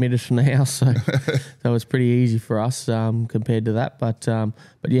 50 metres from the house. So it's pretty easy for us compared to that. But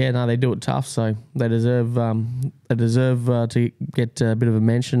they do it tough. So they deserve to get a bit of a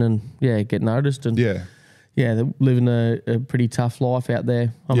mention and get noticed. And they're living a pretty tough life out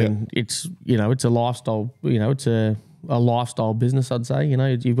there. I mean, it's it's a lifestyle. It's a lifestyle business, I'd say.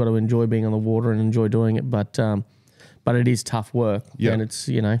 You've got to enjoy being on the water and enjoy doing it. But it is tough work. And it's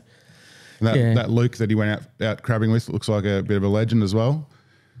And that Luke that he went out crabbing with looks like a bit of a legend as well.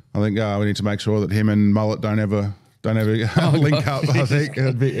 I think we need to make sure that him and Mullet don't ever link up. I think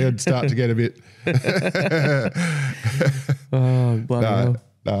it'd start to get a bit.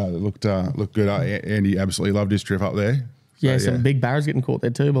 Looked good. Andy absolutely loved his trip up there. So, some big barras getting caught there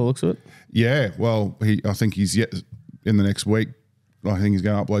too, by the looks of it. Yeah, well, I think he's yet in the next week. I think he's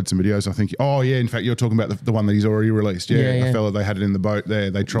going to upload some videos. I think. In fact, you're talking about the one that he's already released. A fella, they had it in the boat there.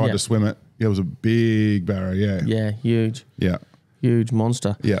 They tried to swim it. It was a big barra. Yeah, huge. Yeah, huge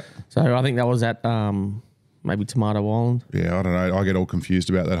monster. Yeah. So I think that was at maybe Tomato Island. Yeah, I don't know. I get all confused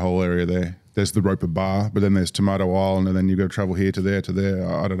about that whole area there. There's the Roper Bar, but then there's Tomato Island, and then you've got to travel here to there to there.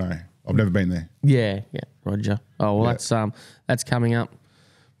 I don't know. I've never been there. Yeah, Roger. Oh well, that's coming up.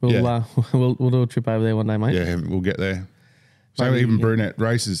 We'll do a trip over there one day, mate. Yeah, we'll get there. So even brunette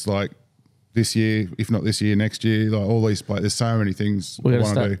races like this year, if not this year, next year, like all these places. There's so many things we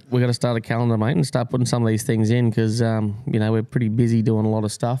want to do. We got to start a calendar, mate, and start putting some of these things in because we're pretty busy doing a lot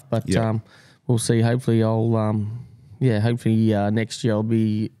of stuff. But we'll see. Hopefully, next year I'll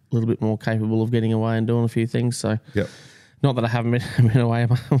be a little bit more capable of getting away and doing a few things. So not that I haven't been away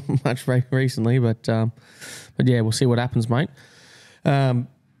much recently, but we'll see what happens, mate.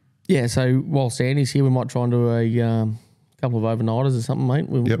 So while Sandy's here, we might try and do a couple of overnighters or something, mate.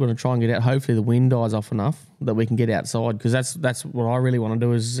 We're going to try and get out. Hopefully the wind dies off enough that we can get outside because that's what I really want to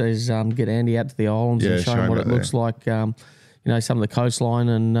do is get Andy out to the islands and show him what it looks like. Some of the coastline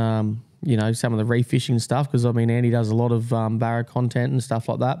and you know, some of the reef fishing stuff, because I mean Andy does a lot of barra content and stuff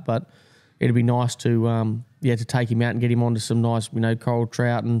like that. But it'd be nice to to take him out and get him onto some nice, you know, coral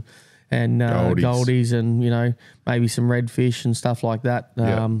trout and goldies and, you know, maybe some redfish and stuff like that.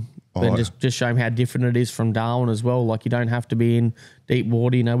 And just show him how different it is from Darwin as well. Like, you don't have to be in deep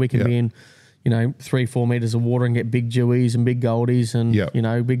water. You know, we can be in, you know, 3-4 meters of water and get big dewies and big goldies and, you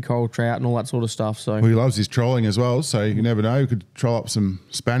know, big coral trout and all that sort of stuff. So he loves his trolling as well. So you never know. You could troll up some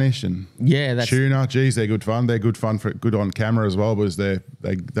Spanish and tuna. Geez, they're good fun. They're good fun for good on camera as well, because they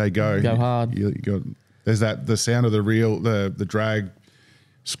go hard. There's the sound of the reel, the drag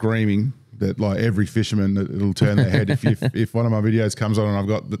screaming that, like, every fisherman, it'll turn their head. If one of my videos comes on and I've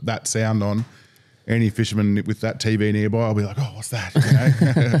got that sound on, any fisherman with that TV nearby, I'll be like, oh, what's that?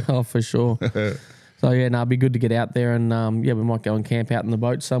 You know? Oh, for sure. So, yeah, it'd be good to get out there and, we might go and camp out in the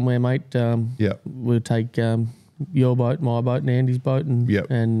boat somewhere, mate. We'll take your boat, my boat and Andy's boat and go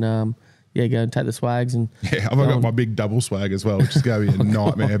and take the swags. And I've got my big double swag as well, which is going to be a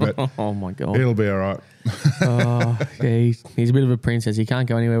nightmare, but oh, my God. It'll be all right. He's a bit of a princess. He can't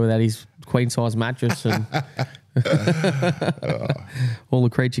go anywhere without his queen-size mattress and all the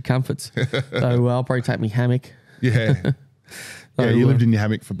creature comforts. So I'll probably take my hammock. Yeah. So, you lived in your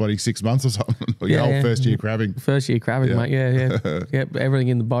hammock for bloody 6 months or something. Your whole first year crabbing. First year crabbing, mate. Yep, everything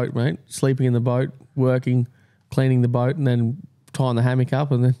in the boat, mate. Sleeping in the boat, working, cleaning the boat, and then tying the hammock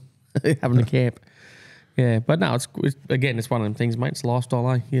up and then having a camp. Yeah, but no, it's one of them things, mate. It's a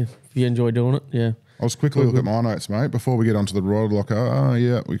lifestyle, eh? Yeah, if you enjoy doing it, yeah. I'll just quickly look at my notes, mate, before we get onto the rod locker. Oh,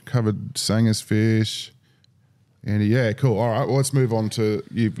 yeah, we covered Sanger's fish. And yeah, cool. All right, well, let's move on to,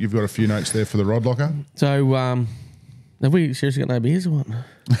 you've got a few notes there for the rod locker. So, have we seriously got no beers or what?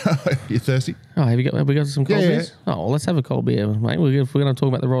 You thirsty? Oh, have we got some cold beers? Oh, well, let's have a cold beer, mate. If we're going to talk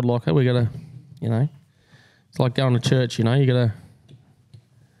about the rod locker, we got to, you know, it's like going to church, you know, you got to.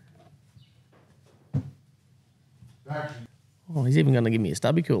 Oh, he's even going to give me a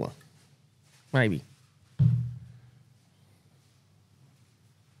stubby cooler. Maybe.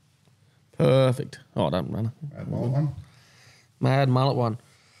 Perfect. Oh, don't run. Mad mullet one. Mad mullet one.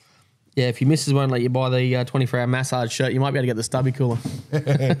 Yeah, if your missus won't let you buy the 24-hour massage shirt, you might be able to get the stubby cooler.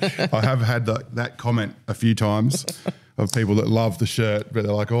 I have had that comment a few times of people that love the shirt, but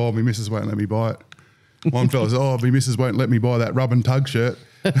they're like, oh, my missus won't let me buy it. One fella says, oh, my missus won't let me buy that rub and tug shirt.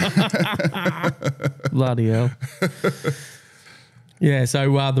 Bloody hell. Yeah,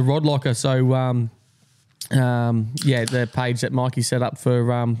 so the rod locker. So, the page that Mikey set up for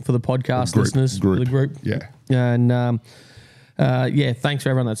the podcast listeners. For the group. Yeah. And, thanks for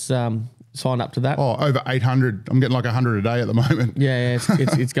everyone that's signed up to that. Oh, over 800. I'm getting like 100 a day at the moment. Yeah,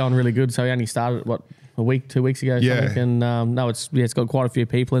 it's going really good. So we only started, a week, 2 weeks ago? Yeah. Something. And, it's got quite a few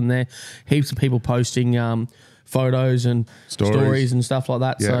people in there. Heaps of people posting photos and stories and stuff like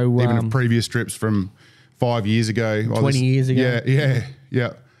that. Yeah. So even of previous trips from 5 years ago. 20 years ago.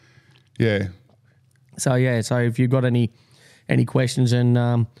 Yeah. So if you've got any questions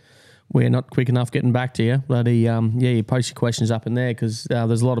and we're not quick enough getting back to you, but you post your questions up in there because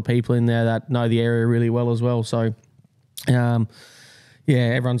there's a lot of people in there that know the area really well as well. So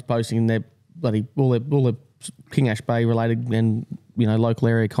everyone's posting their bloody all the King Ash Bay related and local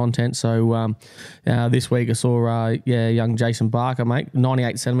area content. So this week I saw young Jason Barker, mate,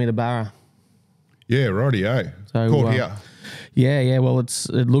 98 centimetre barra. Yeah, righty, So, caught here. Yeah. Well, it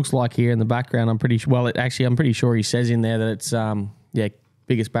looks like here in the background. I'm pretty sure he says in there that it's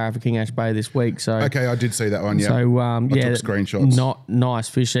biggest barra for King Ash Bay this week. So okay, I did see that one. Yeah. So I took screenshots. Not nice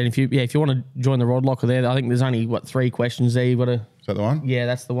fish. And if you want to join the rod locker there, I think there's only 3 questions there. You got to. Is that the one? Yeah,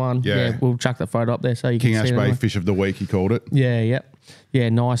 that's the one. Yeah. We'll chuck that photo up there so you King can see Ash Bay it. fish of the week, he called it. Yeah.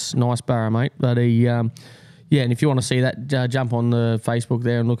 Nice barra, mate. But and if you want to see that, jump on the Facebook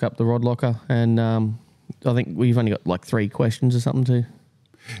there and look up the rod locker. And I think we've only got 3 questions or something too.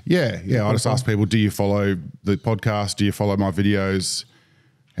 Yeah. I just asked people, do you follow the podcast? Do you follow my videos?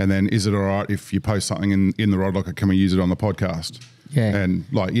 And then is it all right if you post something in the rod locker, can we use it on the podcast? Yeah. And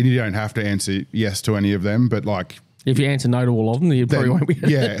you don't have to answer yes to any of them, but if you answer no to all of them, you probably won't be.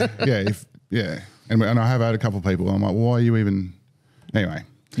 And I have had a couple of people, I'm like, why are you even, anyway.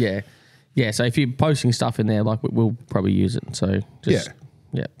 Yeah. So if you're posting stuff in there, we'll probably use it. So just,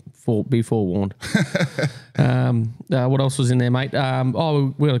 be forewarned. What else was in there, mate? We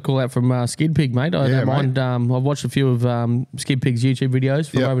got a call out from Skid Pig, mate. I don't mind. I've watched a few of Skid Pig's YouTube videos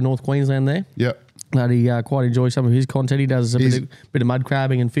from over North Queensland there. Yep. He quite enjoys some of his content. He does a bit of mud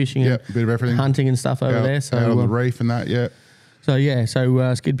crabbing and fishing and a bit of everything. Hunting and stuff over there. So out on the reef and that,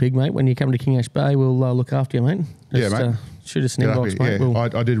 So Skid Pig, mate, when you come to King Ash Bay, we'll look after you, mate. Mate. Shoot us an inbox,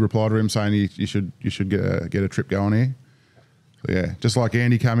 mate. I did reply to him saying you should get a trip going here. Yeah, just like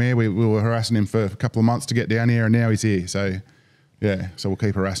Andy come here, we were harassing him for a couple of months to get down here, and now he's here. So, yeah, so we'll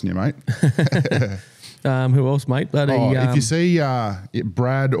keep harassing you, mate. Who else, mate? Bloody, if you see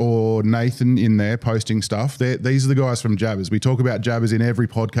Brad or Nathan in there posting stuff, these are the guys from Jabbers. We talk about Jabbers in every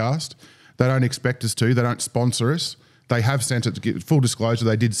podcast. They don't expect us to. They don't sponsor us. They have sent it to get full disclosure.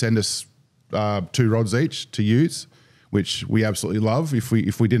 They did send us 2 rods each to use, which we absolutely love. If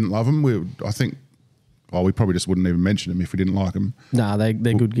we didn't love them, we probably just wouldn't even mention them if we didn't like them. No, they're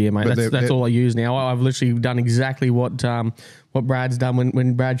good gear, mate. That's all I use now. I've literally done exactly what Brad's done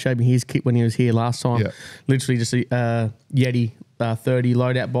when Brad showed me his kit when he was here last time. Yeah. Literally just a Yeti 30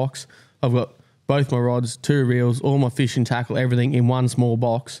 loadout box. I've got both my rods, 2 reels, all my fishing tackle, everything in one small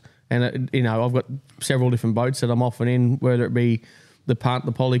box. And, I've got several different boats that I'm often in, whether it be the punt,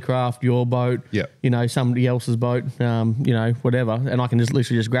 the polycraft, your boat, somebody else's boat, whatever. And I can just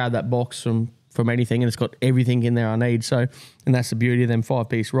literally just grab that box from anything, and it's got everything in there I need. So, and that's the beauty of them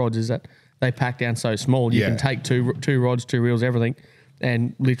 5-piece rods, is that they pack down so small. You can take two rods, 2 reels, everything,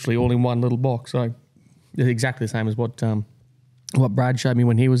 and literally all in one little box. So it's exactly the same as what Brad showed me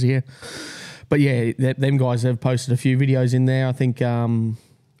when he was here. But yeah, them guys have posted a few videos in there. I think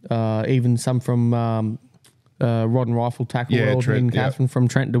even some from Rod and Rifle Tackle World in Catherine from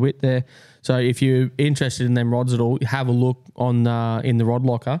Trent DeWitt there. So if you're interested in them rods at all, have a look on in the rod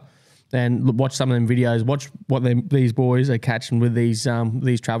locker. And watch some of them videos. Watch what these boys are catching with these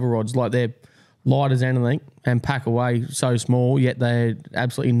travel rods. Like, they're light as anything and pack away so small, yet they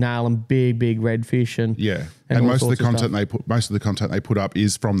absolutely nail them big redfish and most of the content they put up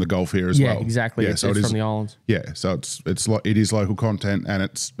is from the Gulf here as well. Yeah, exactly. Yeah, so it's from the islands. Yeah, so it is local content and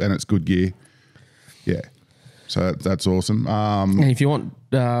it's good gear. Yeah, so that's awesome. And if you want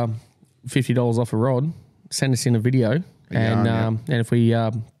 $50 off a rod, send us in a video, and if we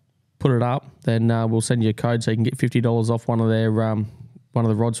put it up, then we'll send you a code so you can get $50 off one of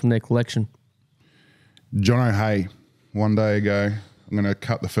the rods from their collection. John O'Hay, one day ago, I'm going to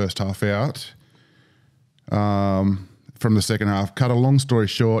cut the first half out from the second half. Cut a long story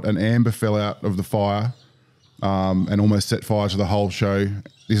short, an amber fell out of the fire and almost set fire to the whole show.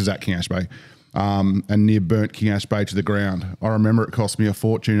 This is at King Ash Bay, and near burnt King Ash Bay to the ground. I remember it cost me a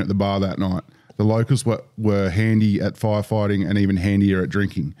fortune at the bar that night. The locals were handy at firefighting and even handier at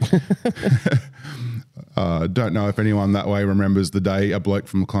drinking. Don't know if anyone that way remembers the day a bloke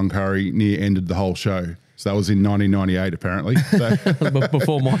from Cloncurry near ended the whole show. So that was in 1998, apparently. So.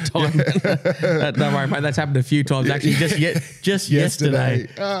 Before my time. Don't worry, mate. That's happened a few times. Actually, just yesterday.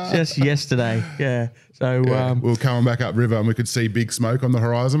 Just yesterday. Yeah. So we were coming back up river and we could see big smoke on the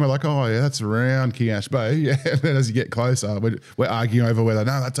horizon. We're like, oh yeah, that's around King Ash Bay. Yeah. And then as you get closer, we're arguing over whether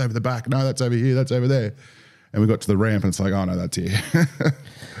that's over the back, no, that's over here, that's over there. And we got to the ramp and it's like, oh no, that's here.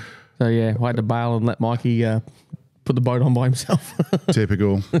 So yeah, I had to bail and let Mikey put the boat on by himself.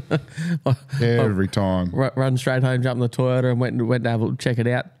 Typical. Every time. Run straight home, jumped in the Toyota and went to check it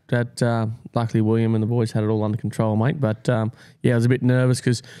out. Luckily William and the boys had it all under control, mate. But I was a bit nervous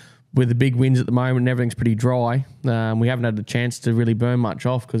because with the big winds at the moment and everything's pretty dry, we haven't had the chance to really burn much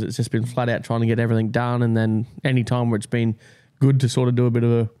off because it's just been flat out trying to get everything done. And then any time where it's been good to sort of do a bit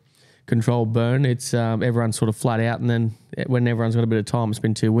of a controlled burn, it's everyone's sort of flat out. And then when everyone's got a bit of time, it's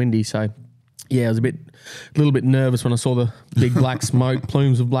been too windy. So yeah, I was a little bit nervous when I saw the big black smoke,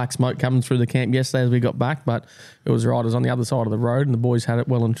 plumes of black smoke coming through the camp yesterday as we got back, but it was right. It was on the other side of the road and the boys had it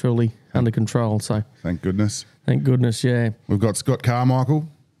well and truly under control. So thank goodness. Thank goodness, yeah. We've got Scott Carmichael.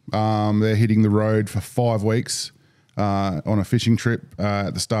 They're hitting the road for 5 weeks on a fishing trip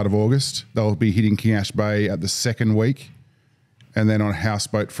at the start of August. They'll be hitting King Ash Bay at the second week and then on a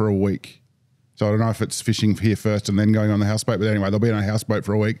houseboat for a week. So I don't know if it's fishing here first and then going on the houseboat, but anyway, they'll be on a houseboat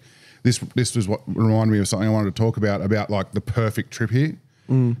for a week. This was what reminded me of something I wanted to talk about like the perfect trip here.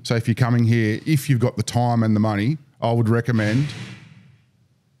 So if you're coming here, if you've got the time and the money, I would recommend.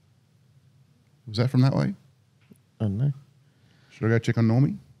 Was that from that way? I don't know. Should I go check on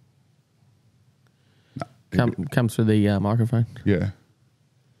Normie? No. Come through the microphone. Yeah.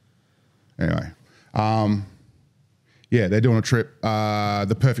 Anyway. They're doing a trip,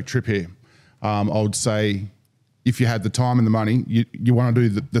 the perfect trip here. I would say if you had the time and the money, you want to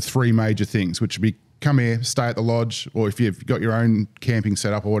do the 3 major things, which would be come here, stay at the lodge, or if you've got your own camping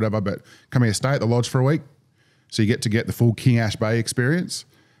setup or whatever, but come here, stay at the lodge for a week. So you get the full King Ash Bay experience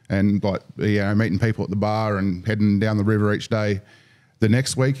and meeting people at the bar and heading down the river each day. The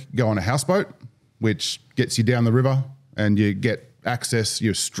next week, go on a houseboat, which gets you down the river and you get access,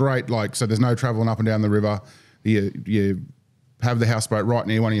 you're straight, so there's no traveling up and down the river. You have the houseboat right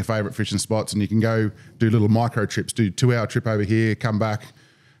near one of your favourite fishing spots and you can go do little micro trips, do 2-hour trip over here, come back,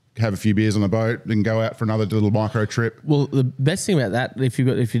 have a few beers on the boat, then go out for another little micro trip. Well, the best thing about that, if you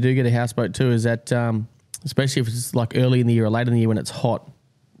do get a houseboat too, is that especially if it's like early in the year or late in the year when it's hot,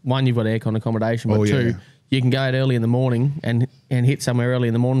 one, you've got aircon accommodation, but two, you can go out early in the morning and hit somewhere early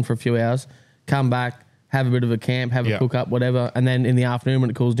in the morning for a few hours, come back, have a bit of a camp, have a cook up, whatever, and then in the afternoon when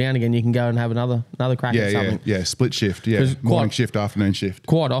it cools down again, you can go and have another crack at something. Yeah, split shift, morning shift, afternoon shift.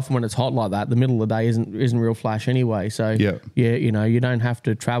 Quite often when it's hot like that, the middle of the day isn't real flash anyway. So you don't have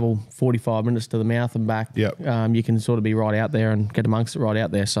to travel 45 minutes to the mouth and back. You can sort of be right out there and get amongst it right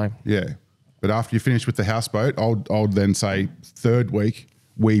out there. So but after you finish with the houseboat, I'll then say third week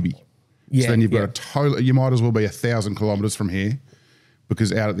Weeby. Yeah, so then you've got a total. You might as well be 1,000 kilometres from here,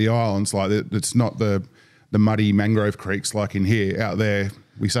 because out at the islands, like it's not the muddy mangrove creeks like in here. Out there,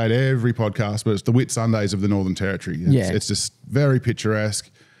 we say it every podcast, but it's the Whitsundays of the Northern Territory. It's just very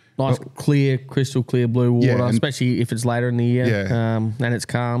picturesque. Nice, clear, crystal clear blue water, especially if it's later in the year. And it's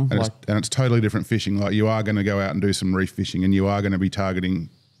calm. And it's totally different fishing. Like, you are going to go out and do some reef fishing, and you are going to be targeting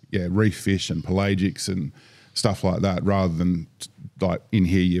reef fish and pelagics and stuff like that, rather than like in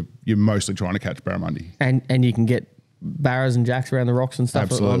here you're mostly trying to catch barramundi. And you can get barras and jacks around the rocks and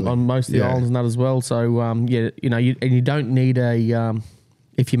stuff on most of the islands and that as well. So you don't need a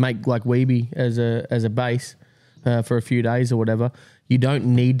if you make like Weeby as a base for a few days or whatever, you don't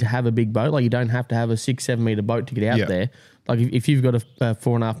need to have a big boat. Like, you don't have to have a 6-7 meter boat to get out there. Like, if you've got a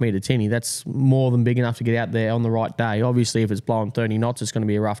 4.5 meter tinny, that's more than big enough to get out there on the right day. Obviously, if it's blowing 30 knots, it's going to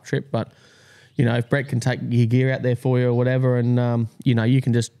be a rough trip. But if Brett can take your gear out there for you or whatever, and you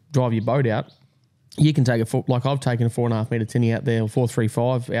can just drive your boat out. You can take like I've taken a 4.5 meter tinny out there, or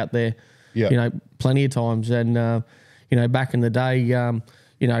 435 out there, plenty of times. And back in the day,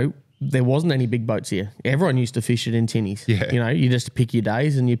 there wasn't any big boats here. Everyone used to fish it in tinnies. You just pick your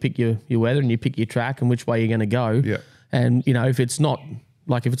days and you pick your weather and you pick your track and which way you're going to go. And if it's not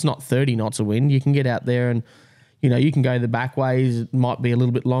 30 knots of wind, you can get out there and you can go the back ways. It might be a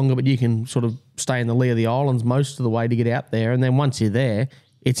little bit longer, but you can sort of stay in the lee of the islands most of the way to get out there. And then once you're there,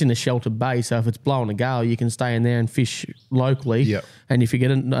 it's in a sheltered bay, so if it's blowing a gale, you can stay in there and fish locally. And if you get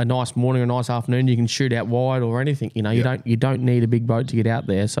a nice morning or a nice afternoon, you can shoot out wide or anything. You don't need a big boat to get out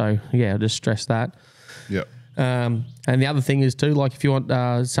there. So I'll just stress that. And the other thing is too, like, if you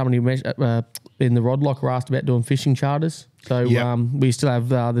want somebody in the rod locker asked about doing fishing charters. So we still have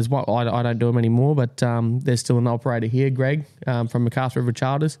there's one, I don't do them anymore, but there's still an operator here, Greg, from McArthur River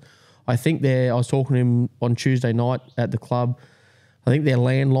Charters. I think I was talking to him on Tuesday night at the club. I think their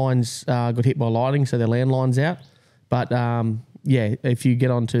landlines got hit by lightning, so their landline's out. But if you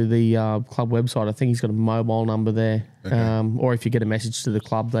get onto the club website, I think he's got a mobile number there. Or if you get a message to the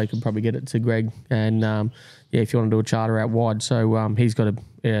club, they can probably get it to Greg. And if you want to do a charter out wide, so he's got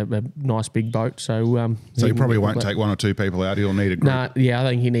a nice big boat. So he probably won't take 1 or 2 people out. He'll need a group. I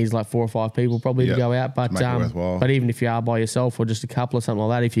think he needs like 4 or 5 people probably to go out. But but even if you are by yourself or just a couple or something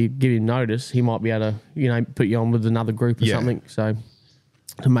like that, if you give him notice, he might be able to put you on with another group or something. So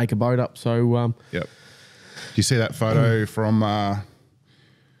to make a boat up. So Do you see that photo from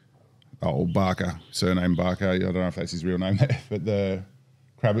Barker, surname Barker? I don't know if that's his real name there, but the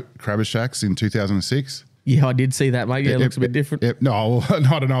Crabber Shacks in 2006. Yeah, I did see that, mate. Yeah, it looks a bit different. No, I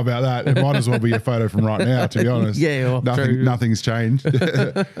don't know about that. It might as well be a photo from right now, to be honest. Nothing's changed.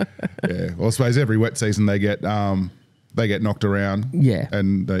 Well, I suppose every wet season they get knocked around.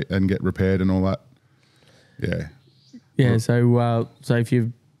 And get repaired and all that. So if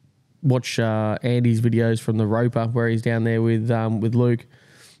you watch Andy's videos from the Roper, where he's down there with Luke,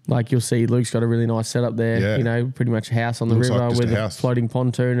 like, you'll see Luke's got a really nice setup there. Pretty much a house on the river with a floating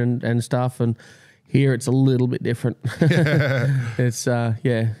pontoon and stuff. And here it's a little bit different. It's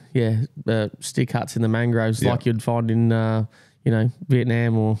stick huts in the mangroves like you'd find in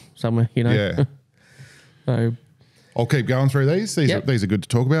Vietnam or somewhere. So I'll keep going through these. These are good to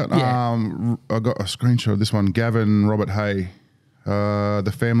talk about. I got a screenshot of this one. Gavin Robert Hay.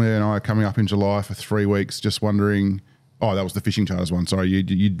 The family and I are coming up in July for 3 weeks. Just wondering. Oh, that was the fishing charters one. Sorry,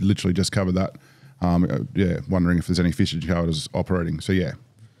 you literally just covered that. Wondering if there's any fishing charters operating. So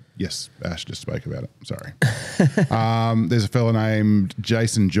yes, Ash just spoke about it. Sorry. There's a fella named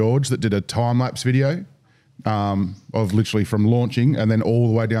Jason George that did a time lapse video of literally from launching and then all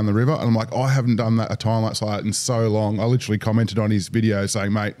the way down the river. And I'm like, I haven't done a time lapse like that in so long. I literally commented on his video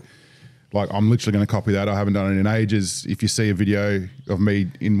saying, mate, like, I'm literally going to copy that. I haven't done it in ages. If you see a video of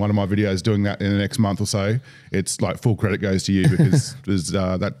me in one of my videos doing that in the next month or so, it's like full credit goes to you, because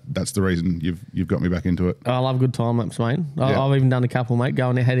that's the reason you've got me back into it. I love good time lapse, mate. I've even done a couple, mate,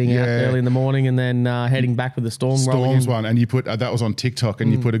 heading out early in the morning and then heading back with the storms one. And you put that was on TikTok,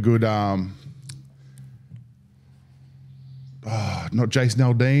 and you put a good not Jason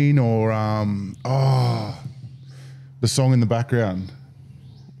Aldean or the song in the background.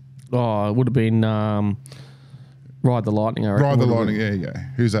 Oh, it would have been Ride the Lightning. I reckon. Ride the Lightning. There you go.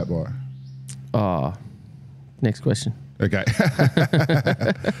 Who's that by? Oh, next question. Okay.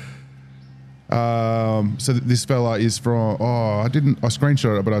 So this fella is from. I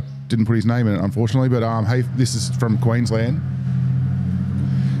screenshot it, but I didn't put his name in it, unfortunately. But hey, this is from Queensland,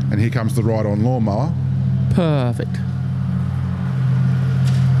 and here comes the Ride On Lawnmower. Perfect.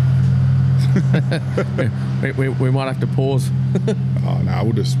 we might have to pause. Oh no,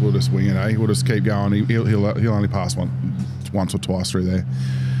 we'll just wing it. We'll just keep going. He'll only pass once or twice through there.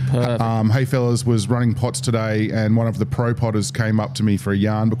 Perfect. Hey fellas, was running pots today, and one of the pro potters came up to me for a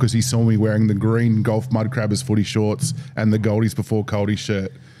yarn because he saw me wearing the green golf mud crabbers footy shorts and the Goldies Before Coldies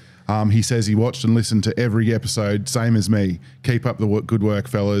shirt. He says he watched and listened to every episode, same as me. Keep up the good work,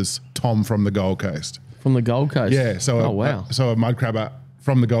 fellas. Tom from the Gold Coast. From the Gold Coast. Yeah. So wow. So a mud crabber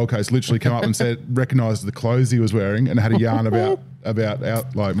from the Gold Coast literally came up and said, recognised the clothes he was wearing and had a yarn about our,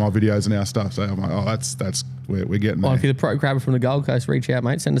 like my videos and our stuff. So I'm like, oh, that's we're getting there. If you're the pro crabber from the Gold Coast, reach out,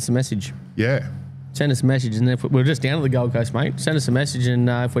 mate. Send us a message. Yeah. Send us a message, and if we're just down to the Gold Coast, mate, send us a message, and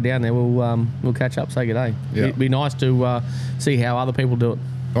if we're down there, we'll catch up, say good day. Yeah. It'd be nice to see how other people do it.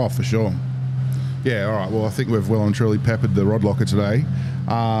 Oh, for sure. Yeah, all right. Well, I think we've well and truly peppered the Rod Locker today.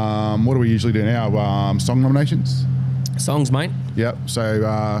 What do we usually do now? Song nominations? Songs, mate. Yep.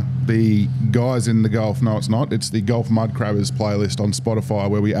 So the guys in the golf, no, it's not. It's the Golf Mud Crabbers playlist on Spotify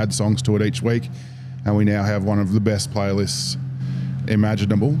where we add songs to it each week. And we now have one of the best playlists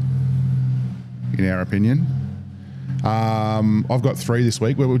imaginable, in our opinion. I've got 3 this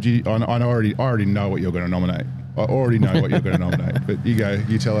week. Where would you? I already know what you're going to nominate. I already know what you're going to nominate. But you go.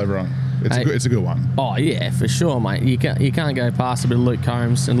 You tell everyone. It's a good one. Oh yeah, for sure, mate. You can't go past a bit of Luke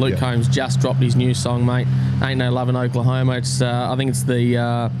Combs, and Luke Combs just dropped his new song, mate. Ain't No Love in Oklahoma. It's I think it's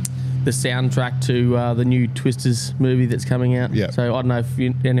the soundtrack to the new Twisters movie that's coming out. Yeah. So I don't know if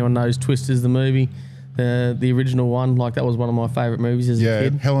anyone knows Twisters the movie, the original one. Like that was one of my favourite movies as a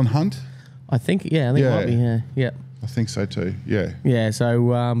kid. Helen Hunt. I think it might be. Yeah. I think so too. Yeah. Yeah.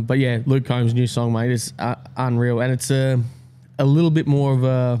 So but yeah, Luke Combs' new song, mate, is unreal, and it's a little bit more of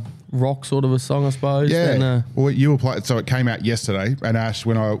a rock sort of a song, I suppose. Yeah. Well, you were playing, so it came out yesterday, and Ash,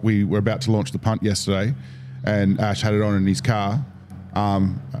 we were about to launch the punt yesterday, and Ash had it on in his car,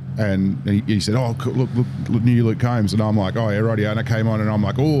 and he said, "Oh, look, new Luke Combs," and I'm like, "Oh yeah, righty," and it came on, and I'm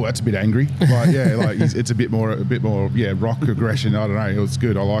like, "Oh, that's a bit angry." Like, yeah, like it's a bit more, rock aggression. I don't know. It was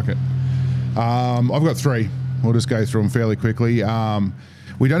good. I like it. I've got 3. We'll just go through them fairly quickly.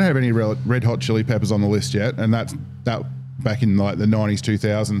 We don't have any Red Hot Chili Peppers on the list yet, and that. Back in like the 90s,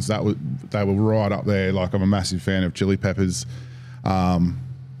 2000s, they were right up there. Like I'm a massive fan of Chili Peppers. John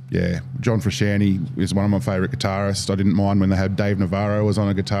Frusciante is one of my favourite guitarists. I didn't mind when they had Dave Navarro was on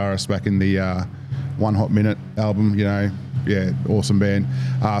a guitarist back in the One Hot Minute album. Awesome band.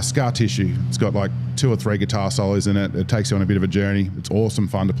 Scar Tissue. It's got like 2 or 3 guitar solos in it. It takes you on a bit of a journey. It's awesome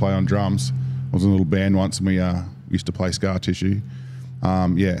fun to play on drums. I was in a little band once, and we used to play Scar Tissue. So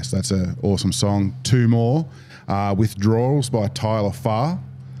that's an awesome song. 2 more. Withdrawals by Tyler Farr.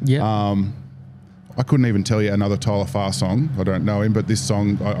 Yeah. I couldn't even tell you another Tyler Farr song. I don't know him, but this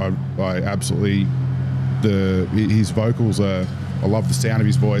song I absolutely his vocals are. I love the sound of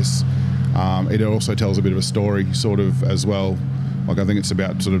his voice. It also tells a bit of a story, sort of as well. Like I think it's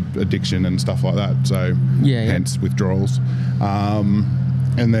about sort of addiction and stuff like that. So hence Withdrawals.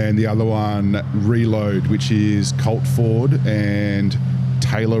 And then the other one, Reload, which is Colt Ford and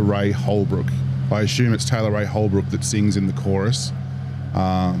Taylor Ray Holbrook. I assume it's Taylor Ray Holbrook that sings in the chorus,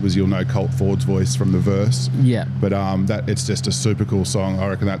 because you'll know Colt Ford's voice from the verse. Yeah. But it's just a super cool song. I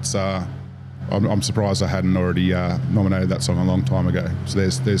reckon that's. I'm surprised I hadn't already nominated that song a long time ago. So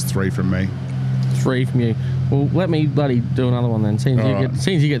there's 3 from me. 3 from you. Well, let me bloody do another one then. Seems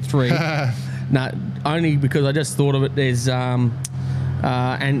you get 3. No, only because I just thought of it. There's and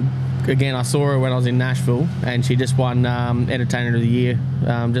again, I saw her when I was in Nashville, and she just won Entertainer of the Year.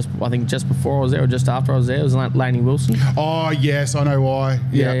 I think just before I was there or just after I was there. It was like Lainey Wilson. Oh yes, I know why.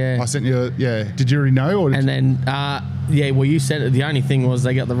 Yeah. I sent you. Yeah, did you already know? Or well, you said it. The only thing was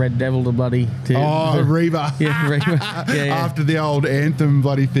they got the Red Devil to bloody. Reba. Yeah, Reba. Yeah. After the old anthem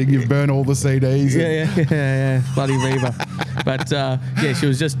bloody thing, you've burned all the CDs. Yeah. Bloody Reba. But she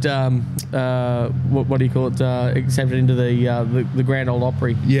was just what do you call it? Accepted into the Grand Ole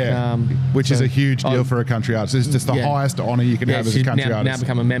Opry. Yeah, which is a huge deal for a country artist. It's just the highest honour you can have as a country artist. Now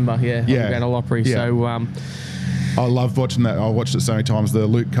become a member. Of the Grand Ole Opry. Yeah. So. I love watching that. I watched it so many times. The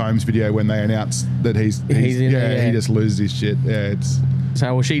Luke Combs video when they announced that he's in there, he just loses his shit. Yeah, it's.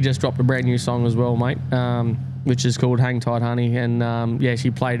 So she just dropped a brand new song as well, mate. which is called Hang Tight Honey, and yeah,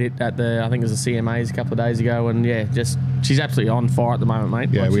 she played it at the, I think it was the CMAs a couple of days ago, and yeah, just she's absolutely on fire at the moment, mate.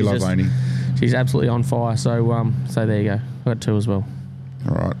 Yeah, we love Lainey. She's absolutely on fire. So so there you go. I got 2 as well.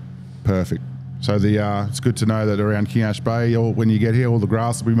 All right, perfect. So it's good to know that around King Ash Bay, when you get here, all the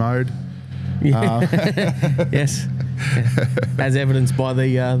grass will be mowed. Yeah. Yes, as evidenced by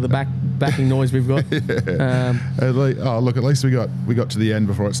the backing noise we've got. Yeah. Look, at least we got to the end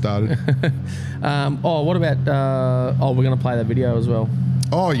before it started. What about? We're going to play that video as well.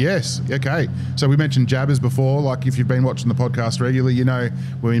 Oh, yes. Okay. So we mentioned jabbers before. Like, if you've been watching the podcast regularly, you know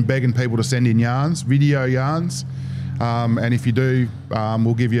we've been begging people to send in yarns, video yarns. And if you do,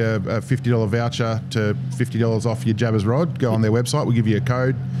 we'll give you a $50 voucher to $50 off your jabbers rod. Go on their website. We'll give you a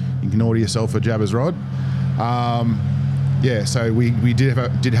code. You can order yourself a jabbers rod. Yeah, so we did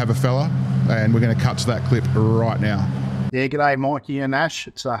have a fella, and we're going to cut to that clip right now. Yeah, g'day, Mikey and Ash.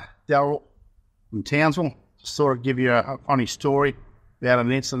 It's Daryl from Townsville. Just thought I'd give you a funny story about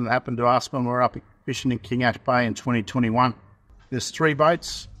an incident that happened to us when we were up fishing in King Ash Bay in 2021. There's 3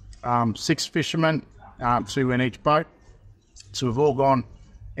 boats, 6 fishermen, 2 in each boat. So we've all gone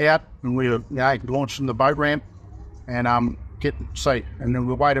out, and we were launched from the boat ramp, and and then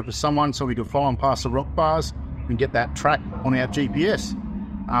we waited for someone so we could fly on past the rock bars and get that track on our GPS.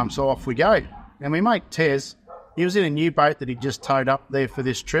 So off we go. And my mate Tez, he was in a new boat that he just towed up there for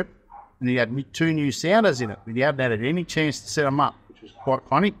this trip, and he had 2 new sounders in it, but he hadn't had any chance to set them up, which was quite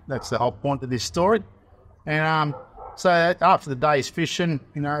funny. That's the whole point of this story. And so after the day's fishing,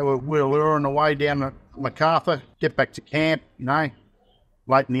 we're luring away down to MacArthur, get back to camp, late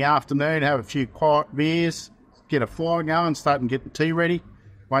in the afternoon, have a few quiet beers, get a fire going, start and get the tea ready,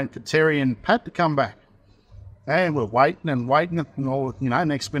 waiting for Terry and Pat to come back. And we're waiting, and all,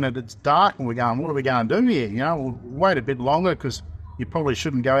 next minute it's dark, and we're going, what are we going to do here? We'll wait a bit longer, because you probably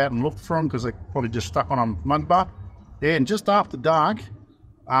shouldn't go out and look for them, because they're probably just stuck on a mud bar. Yeah, and just after dark,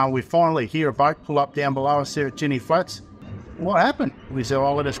 we finally hear a boat pull up down below us there at Jenny Flats. What happened? We said,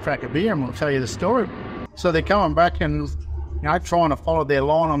 let us crack a beer and we'll tell you the story. So they're coming back and trying to follow their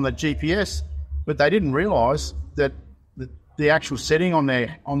line on the GPS, but they didn't realise that the actual setting on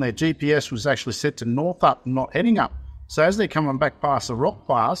their GPS was actually set to north up and not heading up. So as they're coming back past the rock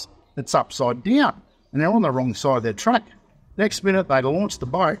bars, it's upside down, and they're on the wrong side of their track. Next minute, they launched the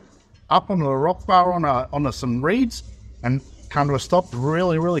boat up onto the rock bar onto some reeds and come to a stop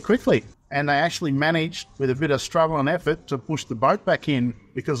really, really quickly. And they actually managed, with a bit of struggle and effort, to push the boat back in,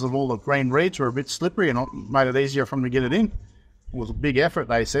 because of all the green reeds were a bit slippery and made it easier for them to get it in. It was a big effort,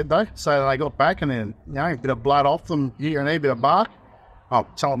 they said, though. So they got back, and then, a bit of blood off them here and there, a bit of bark. I'll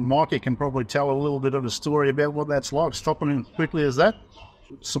tell Mikey can probably tell a little bit of a story about what that's like, stopping him quickly as that.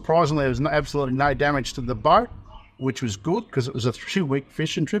 Surprisingly, there was absolutely no damage to the boat, which was good, because it was a 2-week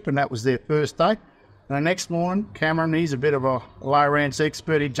fishing trip, and that was their first day. And the next morning, Cameron, he's a bit of a low-range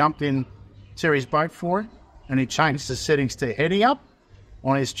expert. He jumped in Terry's boat for it, and he changed the settings to heading up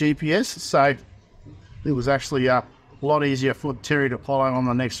on his GPS, so it was actually a lot easier for Terry to follow on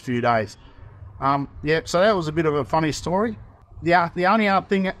the next few days. So that was a bit of a funny story. The only other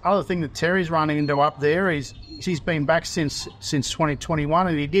thing that Terry's running into up there is he's been back since 2021,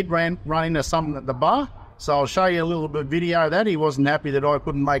 and he did run into something at the bar, so I'll show you a little bit of video of that. He wasn't happy that I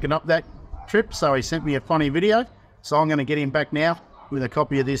couldn't make it up that trip, so he sent me a funny video, so I'm going to get him back now with a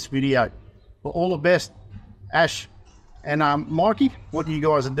copy of this video. Well, all the best, Ash and Mikey. What you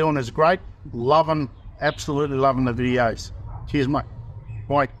guys are doing is great. Absolutely loving the videos. Cheers, mate.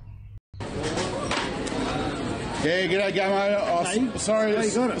 Bye. Yeah, g'day, Gummo. Sorry,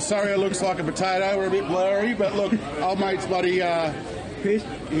 it looks like a potato. We're a bit blurry, but look, old mate's bloody...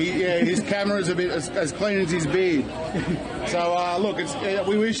 his camera's a bit as clean as his beard. So, look,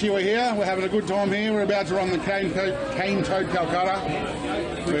 we wish you were here. We're having a good time here. We're about to run the Cane Toad Calcutta.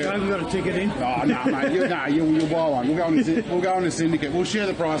 We've got a ticket in. Oh, no, mate. You'll buy one. We'll go on the syndicate. We'll share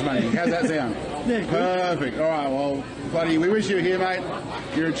the prize money. How's that sound? Yeah, perfect. All right, well, buddy, we wish you were here, mate.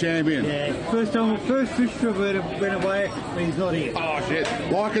 You're a champion. Yeah, first fish trip went away, and he's not here. Oh, shit.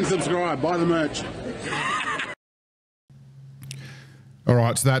 Like and subscribe. Buy the merch. All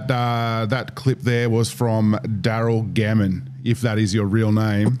right, so that clip there was from Daryl Gammon, if that is your real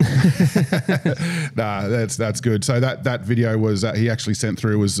name. Nah, that's good. So that video was he actually sent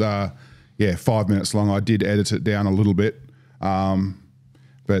through was 5 minutes long. I did edit it down a little bit,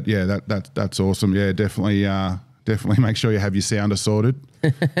 but yeah, that's awesome. Yeah, definitely make sure you have your sounder sorted.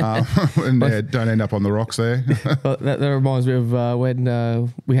 and don't end up on the rocks there. Well, that reminds me of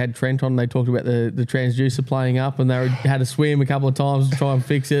when we had Trent on. They talked about the transducer playing up, and they had to swim a couple of times to try and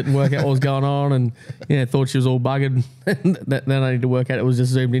fix it and work out what was going on. And thought she was all buggered. Then I need to work out it was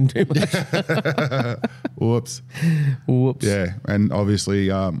just zoomed in too much. Whoops. Yeah, and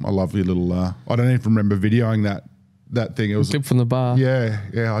obviously I love your little. I don't even remember videoing that thing. It was clip from the bar. Yeah,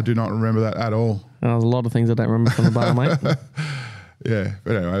 I do not remember that at all. There's a lot of things I don't remember from the bar, mate. Yeah,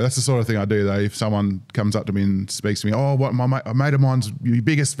 but anyway, that's the sort of thing I do though. If someone comes up to me and speaks to me, a mate of mine's your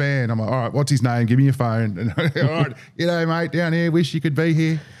biggest fan. I'm like, all right, what's his name? Give me your phone. And all right, mate, down here, wish you could be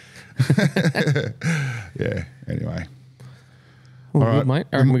here. Yeah. Anyway, All right, good, mate.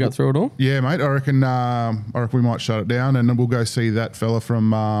 I reckon we got through it all. Yeah, mate. I reckon we might shut it down, and then we'll go see that fella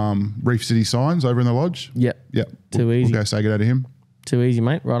from Reef City Signs over in the lodge. Yep. Too easy. We'll go say good day to him. Too easy,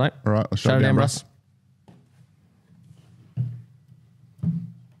 mate. Righto. All right, I'll shut it down, Russ.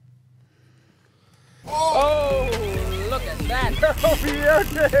 Oh, look at that. Oh,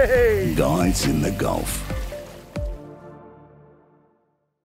 beauty! Guys in the Gulf.